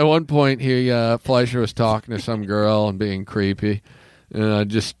at one point, Fleischer was talking to some girl and being creepy, and I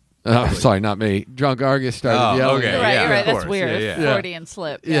just Sorry, not me. Drunk Argus started yelling. Okay. You're right. Yeah, You're right. of That's course. weird. Yeah. Freudian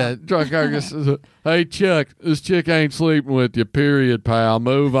slip. Yeah, Drunk Argus says, "Hey, Chuck, this chick ain't sleeping with you, period, pal.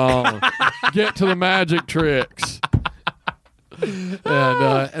 Move on. Get to the magic tricks." And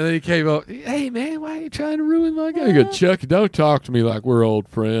then he came up, "Hey, man, why are you trying to ruin my game?" I go, "Chuck, don't talk to me like we're old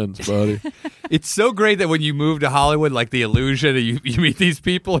friends, buddy." It's so great that when you move to Hollywood, like the illusion, and you meet these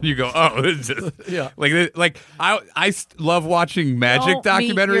people, and you go, "Oh, this is like I love watching magic Don't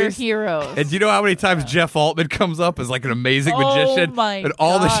meet documentaries." your heroes. And do you know how many times Jeff Altman comes up as like an amazing magician? My and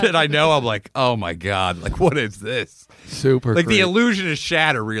all the God. shit I know, I'm like, "Oh my God, like what is this?" Super Like the creep. illusion is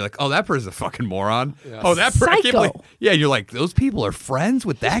shattered. Where you're like, "Oh, that person's a fucking moron." Oh, that person. Psycho. Yeah, you're like, those people are friends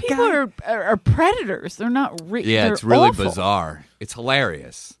with that People guy. are predators. They're not real. Yeah, They're it's really awful. bizarre. It's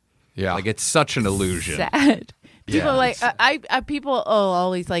hilarious. Yeah. Like it's such an illusion. Sad. People Yeah, are like it's- I people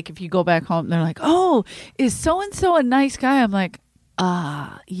always like if you go back home they're like, "Oh, is so and so a nice guy?" I'm like,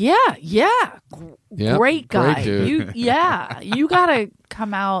 yeah, Yep, great guy. great dude. You gotta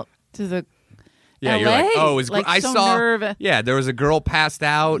come out to the Yeah, you're LA, like, oh, like, I so saw. nervous. Yeah, there was a girl passed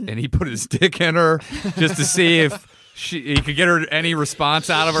out, and he put his dick in her just to see if he could get her any response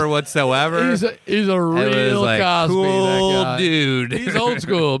out of her whatsoever. He's a And it was real like, Cosby, cool that guy. dude. He's old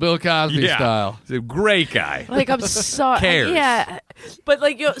school, Bill Cosby yeah, style. he's a great guy. Like I'm sorry. Cares. Yeah, but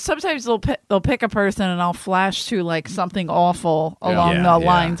like sometimes they'll pick a person and I'll flash to like something awful along Yeah, the yeah.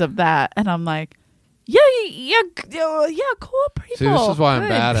 lines of that, and I'm like, yeah, cool people. See, this is why I'm Good.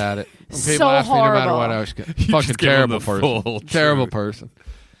 bad at it. When people So ask me no matter horrible. what, I was You fucking just give them terrible the person. full Terrible truth. person.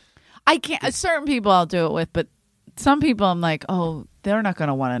 I can't. Certain people I'll do it with, but some people I'm like, oh, they're not going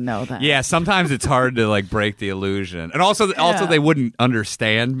to want to know that. Yeah, sometimes it's hard to like break the illusion, and also Yeah. they wouldn't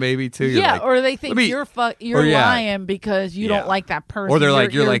understand maybe too. You're Yeah, like, or they think let me- you're or yeah. lying because you Yeah. don't like that person. Or they're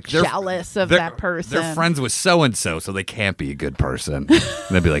like, you're like they're jealous of they're- that person. They're friends with so and so they can't be a good person. And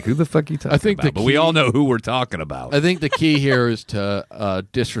they'd be like, "Who the fuck you talking I think about?" the But we key- all know who we're talking about. I think the key here is to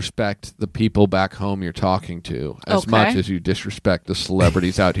disrespect the people back home you're talking to as Okay. much as you disrespect the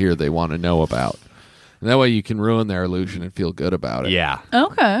celebrities out here they want to know about. And that way you can ruin their illusion and feel good about it. Yeah,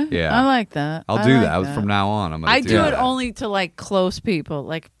 Okay. Yeah. I like that. I'll I do like that from now on. I'm gonna I do that. it only to like close people,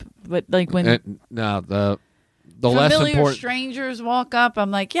 but like when And now the less familiar important strangers walk up, I'm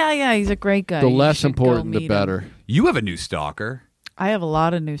like, yeah, he's a great guy. the You less should go important the meet him. better. You have a new stalker. I have a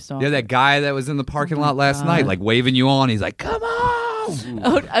lot of new songs. Yeah, that guy that was in the parking lot last God. night, like waving you on. He's like, "Come on!"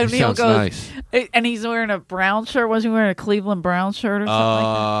 O'Neill Sounds goes, nice. and he's wearing a brown shirt. Was he wearing a Cleveland Brown shirt or something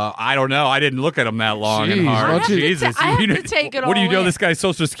like I don't know. I didn't look at him that long Jeez, and hard. why don't you- Jesus, I have You to know- take it What do you all know? in. This guy's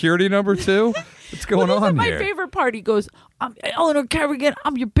social security number too? What's going Well, this on is my here? favorite part. He goes, I'm Eleanor Kerrigan.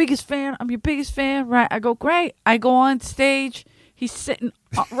 I'm your biggest fan. Right. I go, great. I go on stage. He's sitting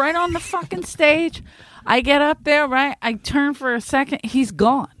right on the fucking stage. I get up there, right? I turn for a second. He's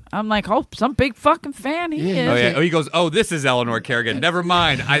gone. I'm like, oh, some big fucking fan he is. Oh yeah. Oh, he goes, "Oh, this is Eleanor Kerrigan. Never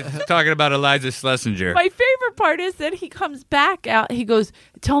mind. I'm talking about Elijah Schlesinger." My favorite part is that he comes back out. He goes,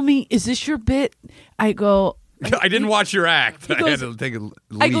 tell me, is this your bit? I go, I didn't watch your act. He I had goes- to take a leak.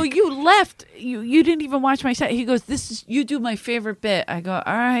 I go, you left. You didn't even watch my set. He goes, you do my favorite bit. I go,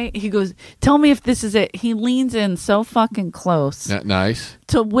 all right. He goes, tell me if this is it. He leans in so fucking close That nice.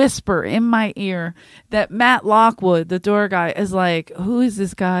 to whisper in my ear that Matt Lockwood, the door guy, is like, who is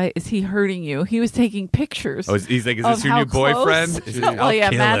this guy? Is he hurting you? He was taking pictures. Oh, he's like, "Is of this your how new boyfriend?" close- I'll well, yeah,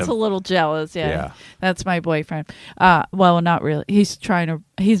 kill Matt's him. a little jealous. Yeah, Yeah. That's my boyfriend. Well, not really. He's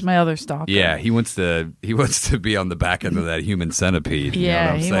my other stalker. Yeah, he wants to be on the back end of that human centipede. You know Yeah,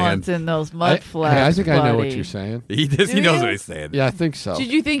 what I'm he saying? wants in those mud I flaps. think I know what buddy. you're saying. He does. Do He knows you? what he's saying. Yeah, I think so. Did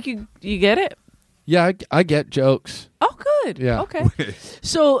you think you get it? Yeah, I get jokes. Oh, good. Yeah. Okay.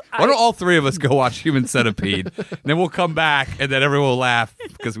 So Why don't all three of us go watch Human Centipede, and then we'll come back, and then everyone will laugh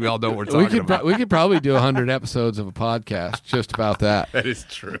because we all know what we're talking We could about. we could probably do 100 episodes of a podcast just about that. That is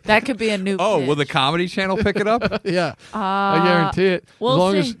true. that could be a new. Oh, pitch. will the Comedy Channel pick it up? Yeah, I guarantee it. we'll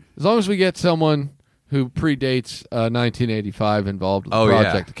as see. long as we get someone who predates 1985 involved with the Oh, yeah.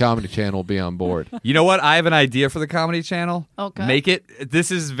 project, the Comedy Channel will be on board. You know what? I have an idea for the Comedy Channel. Okay. Make it.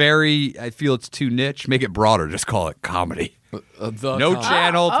 This is very. I feel it's too niche. Make it broader. Just call it comedy. No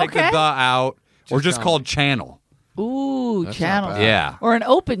channel. Take the okay. out, or just comedy. called channel. Ooh, That's channel. not bad. Yeah. Or an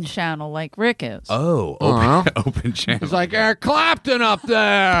open channel like Rick is. Oh, Uh-huh. open channel. It's like Eric Clapton up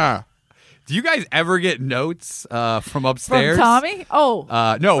there. Do you guys ever get notes from From upstairs? Tommy? Oh,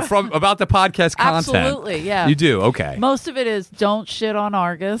 No, from about the podcast content. absolutely. Yeah. You do. Okay. Most of it is don't shit on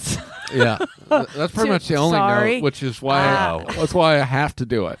Argus. Yeah, that's pretty much the only Sorry. note, which is why that's why I have to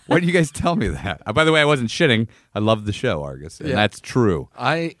do it. Why did you guys tell me that? By the way, I wasn't shitting. I love the show, Argus, and Yeah. that's true.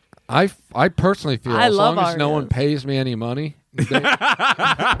 I personally feel I as love long as no one Argus. pays me any money,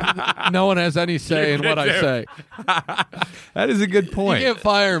 No one has any say in what I say. That is a good You point. can't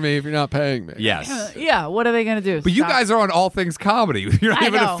fire me if you're not paying me. Yes. Yeah, what are they going to do? But you Stop? guys are on All Things Comedy. You're not I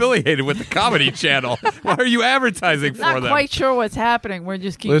even know. affiliated with the Comedy Channel. Why are you advertising for Not them? quite sure what's happening. We're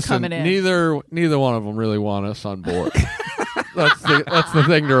just keep Listen, coming in. neither one of them really want us on board. That's the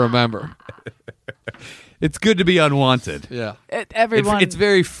thing to remember. It's good to be unwanted. Yeah. Everyone It's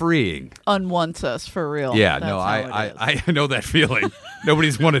very freeing. unwants us for real. Yeah, That's no, how it is. I know that feeling.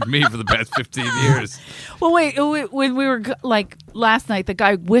 Nobody's wanted me for the past 15 years. Well, wait. When we were like last night, the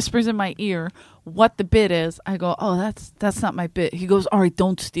guy whispers in my ear what the bit is. I go, "Oh, that's not my bit." He goes, "All right,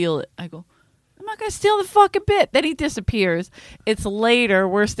 don't steal it." I go, "I'm not gonna steal the fucking bit." Then he disappears. It's later.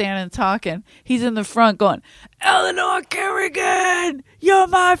 We're standing talking. He's in the front going, "Eleanor Kerrigan, you're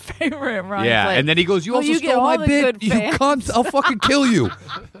my favorite." Ron's Yeah, like, and then he goes, "You "Oh, also you get stole my all the bit. good You fans." cunt! I'll fucking kill you."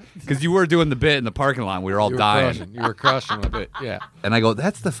 Because you were doing the bit in the parking lot. We were all You were dying. crushing. You were crushing with it. Yeah. And I go,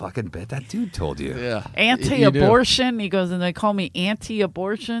 "That's the fucking bit that dude told you." Yeah. Anti-abortion. He goes, and they call me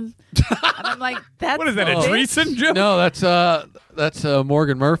anti-abortion. And I'm like, "That's What is that, a the bit?" Dreesen joke? No, that's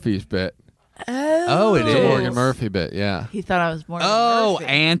Morgan Murphy's bit. Oh, it It's a is. Morgan Murphy bit. Yeah. He thought I was more. Oh, Murphy.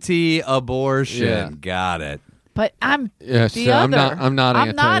 anti-abortion. Yeah. Got it. But I'm Yes. the I'm other. not. I'm not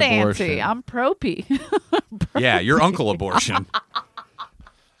I'm not anti-abortion. anti. I'm pro-P. Yeah, your uncle abortion.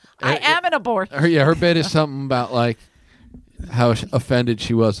 I am an abortion. Her bit is something about like how offended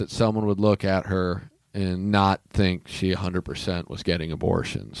she was that someone would look at her and not think she 100% was getting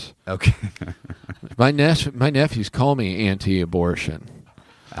abortions. Okay. My nephews call me anti-abortion.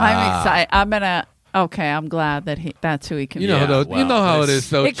 I'm excited. I'm gonna. Okay, I'm glad that that's who he can. You know, Yeah, though, well, you know how it is.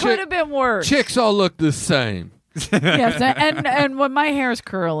 Though it could have been worse. Chicks all look the same. Yes, and when my hair's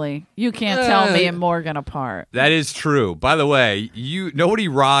curly, you can't tell me and Morgan apart. That is true. By the way, nobody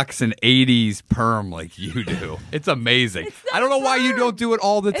rocks an 80s perm like you do. It's amazing. I don't know why you don't do it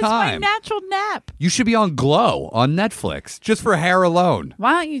all the It's time. my natural nap. You should be on Glow on Netflix just for hair alone.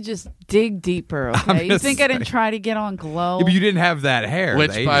 Why don't you just dig deeper? I'm Okay, you just think I didn't saying. try to get on Glow? Yeah, but you didn't have that hair.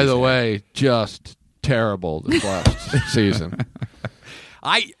 Which, the by 80s the hair. way, just terrible this last season.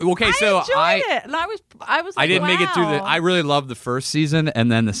 I enjoyed it, and I was. I Like, didn't make it through wow. I really loved the first season,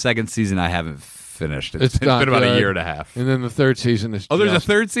 and then the second season I haven't finished. It's It's not been about a good. year and a half. And then the third season is Oh, there's a just,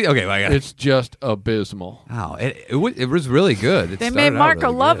 third season? Okay, well, I got it's just abysmal. Wow, it was really good. It They started made out Mark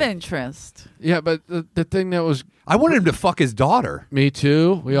really a love good. interest. Yeah, but the thing that was I wanted him to fuck his daughter. me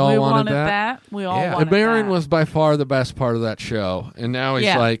too. We all we wanted that. We all Yeah. wanted And Marin that. was by far the best part of that show, and now he's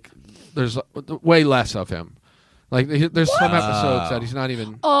Yeah. like, there's way less of him. Like there's some episodes that he's not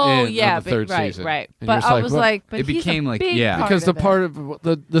even Oh in yeah, of the third right, season. right. And But you're I was what? like, but It he's became a like- big yeah. part because the of it. part of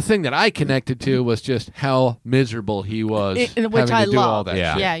the thing that I connected to was just how miserable he was Which having I to do love. all that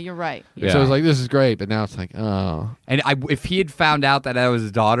Yeah. shit. Yeah, you're right. Yeah. So I was like, this is great, but now it's like, oh, And if he had found out that I was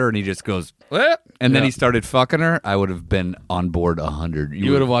his daughter and he just goes, "Eh," and then Yeah. he started fucking her, I would have been on board 100.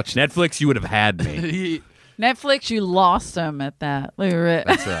 You would have watched Netflix. You would have had me. Netflix, you lost him at that. Look at it.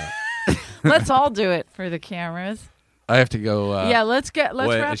 That's, Let's all do it for the cameras. I have to go. Yeah, let's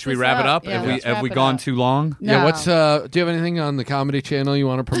wrap should we this wrap it up? Yeah, have let's we wrap it gone up. too long? No. Yeah, what's do you have anything on the Comedy Channel you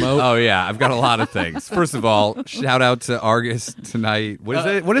want to promote? Oh yeah, I've got a lot of things. First of all, shout out to Argus tonight. What is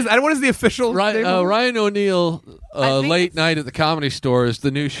it? What is the official name? Ryan O'Neal, I think Late it's- Night at the Comedy Store is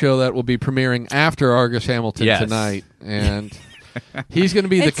the new show that will be premiering after Argus Hamilton Yes. tonight, and he's going to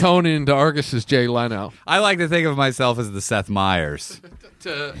be the Conan to Argus's Jay Leno. I like to think of myself as the Seth Meyers.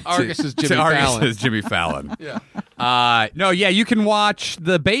 To Argus's To Jimmy Argus's Fallon. Jimmy Fallon. Yeah. No, yeah, you can watch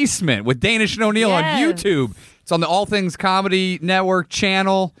The Basement with Danish and O'Neill on Yes. YouTube. It's on the All Things Comedy Network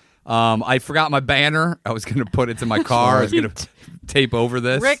channel. I forgot my banner. I was going to put it to my car. I was going to tape over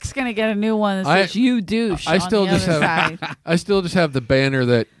this. Rick's gonna get a new one that says "You douche." I still on the just other have side. I still just have the banner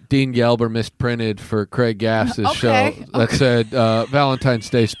that Dean Gelber misprinted for Craig Gass's Okay, show that said Valentine's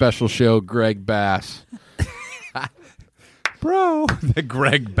Day special show Greg Bass. Bro. The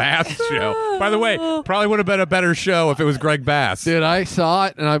Greg Bass show. By the way, probably would have been a better show if it was Greg Bass. Dude, I saw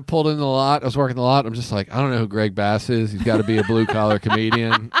it and I pulled in the lot. I was working the lot. I'm just like, I don't know who Greg Bass is. He's got to be a blue collar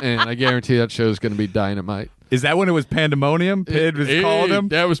comedian, and I guarantee that show is going to be dynamite. Is that when it was Pandemonium? Pid was calling him?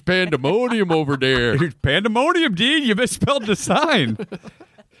 That was pandemonium over there. Pandemonium, Dean. You misspelled the sign.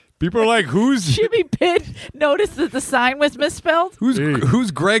 People are like, who's Jimmy Pitt noticed that the sign was misspelled. who's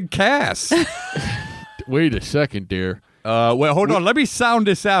Greg Cass? Wait a second, dear. Well, hold on. Let me sound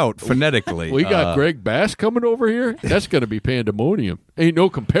this out phonetically. We got Greg Bass coming over here. That's going to be pandemonium. Ain't no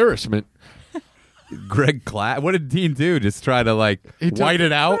comparison. Greg Class. What did Dean do? Just try to He took- white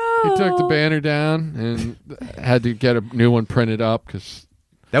it out? He took the banner down and had to get a new one printed up because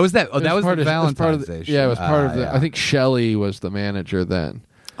That was that. Oh, It that was part the of- it was part of Valentine's the- Day. Yeah, it was part of the. Yeah. I think Shelley was the manager then.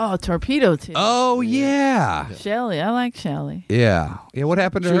 Oh, Torpedo Team. Oh yeah. Shelly. I like Shelly. Yeah. Yeah. What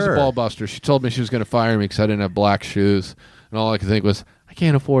happened to She was her? a ball buster. She told me she was going to fire me because I didn't have black shoes, and all I could think was, I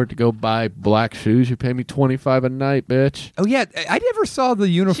can't afford to go buy black shoes. You pay me $25 a night, bitch. Oh yeah. I never saw the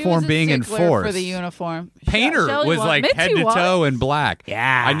She was uniform a being stickler enforced. for the uniform. Painter Shelley was like Mitzi head to was. toe in black.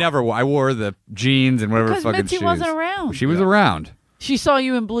 Yeah. I wore the jeans and whatever Because fucking Mitzi shoes. wasn't around. She was around. She saw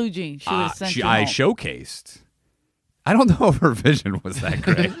you in blue jeans. She would have sent you I home. showcased. I don't know if her vision was that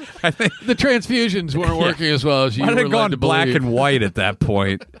great. I think The transfusions weren't working as well as you might were have led gone to black believe. and white at that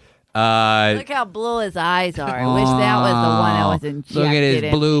point. Look how blue his eyes are. I wish that was the one I was injected Look at his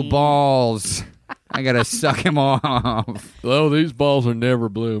in blue me. balls. I gotta suck him off. Well, these balls are never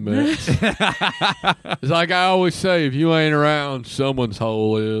blue, man. It's like I always say, if you ain't around, someone's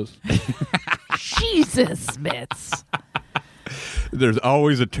hole is. Jesus, Smiths. There's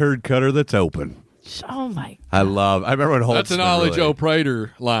always a turd cutter that's open. Oh, my I remember when Holtzman That's an Ollie really, Joe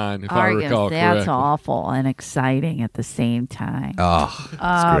Prater line, if I Argus, recall that's correctly. awful and exciting at the same time. Oh,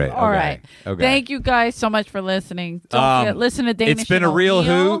 that's great. All Okay. right. Okay. Thank you guys so much for listening. Don't forget, listen to Danish. It's been a and real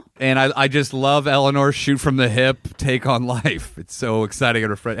O'Neill. hoot, and I just love Eleanor's shoot from the hip take on life. It's so exciting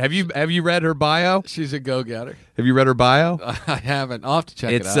and refreshing. Have you read her bio? She's a go-getter. Have you read her bio? I haven't. I'll have to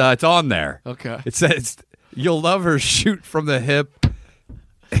check It's it out. it's on there. Okay. It says you'll love her shoot from the hip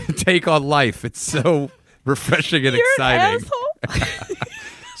take on life. It's so refreshing and You're exciting. an asshole.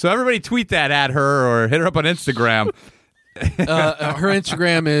 So everybody tweet that at her or hit her up on Instagram. Her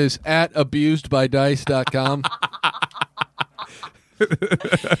Instagram is at abusedbydice.com.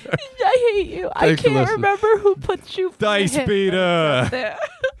 I hate you. I Thanks for can't listening. remember who put you. Dice beater. There.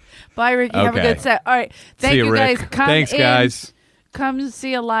 Bye, Ricky. Have a Okay. good set. All right. Thank See you, you Rick. guys. Come Thanks, in. guys. Come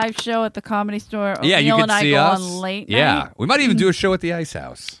see a live show at the Comedy Store. Yeah, you O'Neill can and I see go us. on late Yeah, night. we might even do a show at the Ice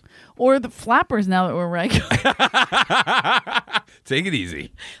House. Or the Flappers now that we're regular. Take it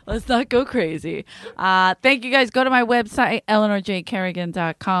easy. Let's not go crazy. Thank you guys. Go to my website,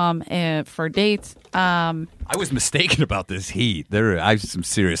 eleanorjkerrigan.com for dates. I was mistaken about this heat. I have some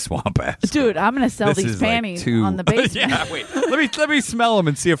serious swamp ass. Dude, I'm going to sell This these is like panties too- on the basement. Yeah, wait. Let me smell them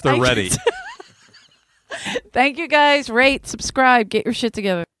and see if they're ready. Thank you guys. Rate, subscribe, get your shit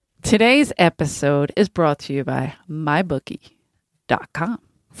together. Today's episode is brought to you by mybookie.com.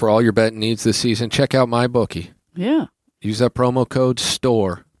 For all your betting needs this season, check out MyBookie. Yeah. Use that promo code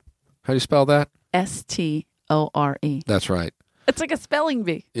STORE. How do you spell that? STORE. That's right. It's like a spelling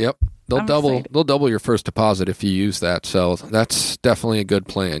bee. Yep. I'm excited. They'll double your first deposit if you use that. So that's definitely a good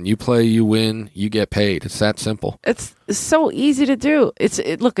plan. You play, you win, you get paid. It's that simple. It's so easy to do.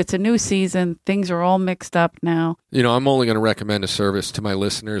 Look, it's a new season. Things are all mixed up now. You know, I'm only going to recommend a service to my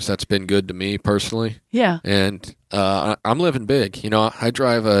listeners that's been good to me personally. Yeah. And I'm living big. You know, I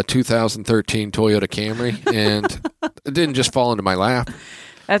drive a 2013 Toyota Camry, and it didn't just fall into my lap.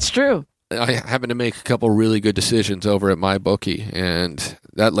 That's true. I happened to make a couple really good decisions over at MyBookie, and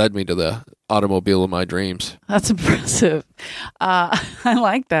that led me to the automobile of my dreams. That's impressive. I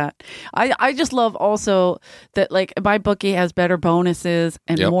like that. I just love also that like MyBookie has better bonuses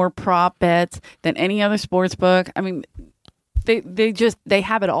and Yep. more prop bets than any other sports book. I mean, they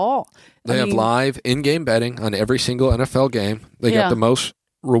have it all. They have live in-game betting on every single NFL game. They Yeah. got the most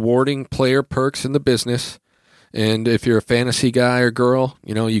rewarding player perks in the business. And if you're a fantasy guy or girl,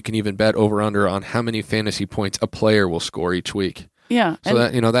 you know, you can even bet over/under on how many fantasy points a player will score each week. Yeah. So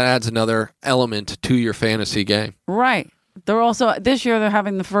that adds another element to your fantasy game. Right. They're also this year they're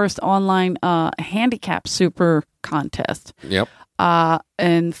having the first online handicap super contest. Yep.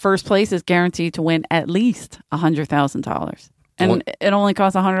 And first place is guaranteed to win at least $100,000. And it only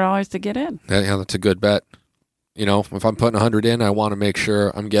costs $100 to get in. That's a good bet. You know, if I'm putting 100 in, I want to make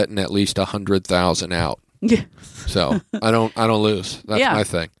sure I'm getting at least 100,000 out. Yeah. So I don't lose. That's Yeah. my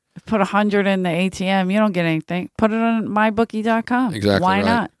thing. Put 100 in the ATM, you don't get anything. Put it on mybookie.com. Exactly Why right.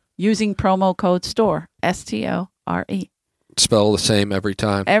 not? Using promo code STORE, STORE. Spell the same every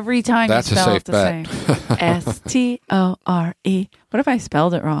time. Every time That's you a spell safe it the bet. same. STORE. What if I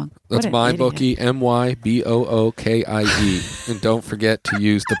spelled it wrong? That's What an MyBookie, idiot. MyBookie. And don't forget to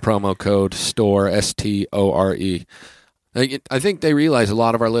use the promo code STORE, STORE. I think they realize a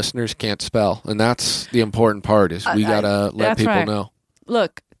lot of our listeners can't spell, and that's the important part is we got to let that's people right. know.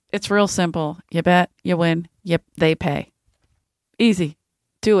 Look, it's real simple. You bet, you win, they pay. Easy.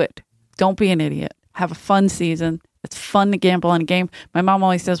 Do it. Don't be an idiot. Have a fun season. It's fun to gamble on a game. My mom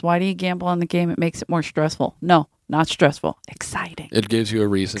always says, why do you gamble on the game? It makes it more stressful. No, not stressful. Exciting. It gives you a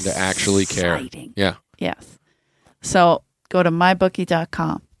reason to actually care. Exciting. Yeah. Yes. So go to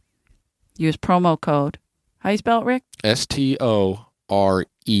mybookie.com. Use promo code. How you spell it, Rick? STORE. STORE.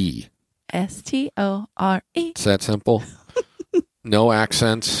 It's that simple. No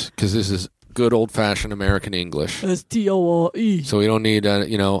accents, because this is good old-fashioned American English. STORE. So we don't need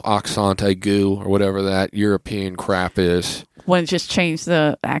accent aigu or whatever that European crap is. Want to just change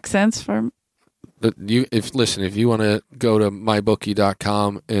the accents from? But if you want to go to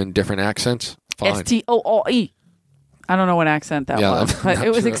mybookie.com in different accents, fine. STORE. I don't know what accent that was, but I'm it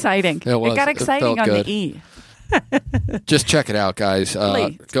was sure. exciting. It was. It got It exciting felt on good. the E. Just check it out, guys.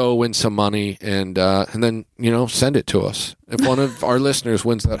 Please. Go win some money and then send it to us. If one of our listeners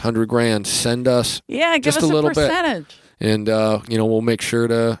wins that $100,000, send us Give just us a little percentage. bit, and we'll make sure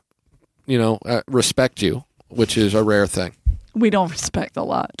to respect you, which is a rare thing. We don't respect a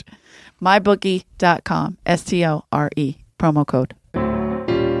lot. Mybookie.com. STORE. Promo code.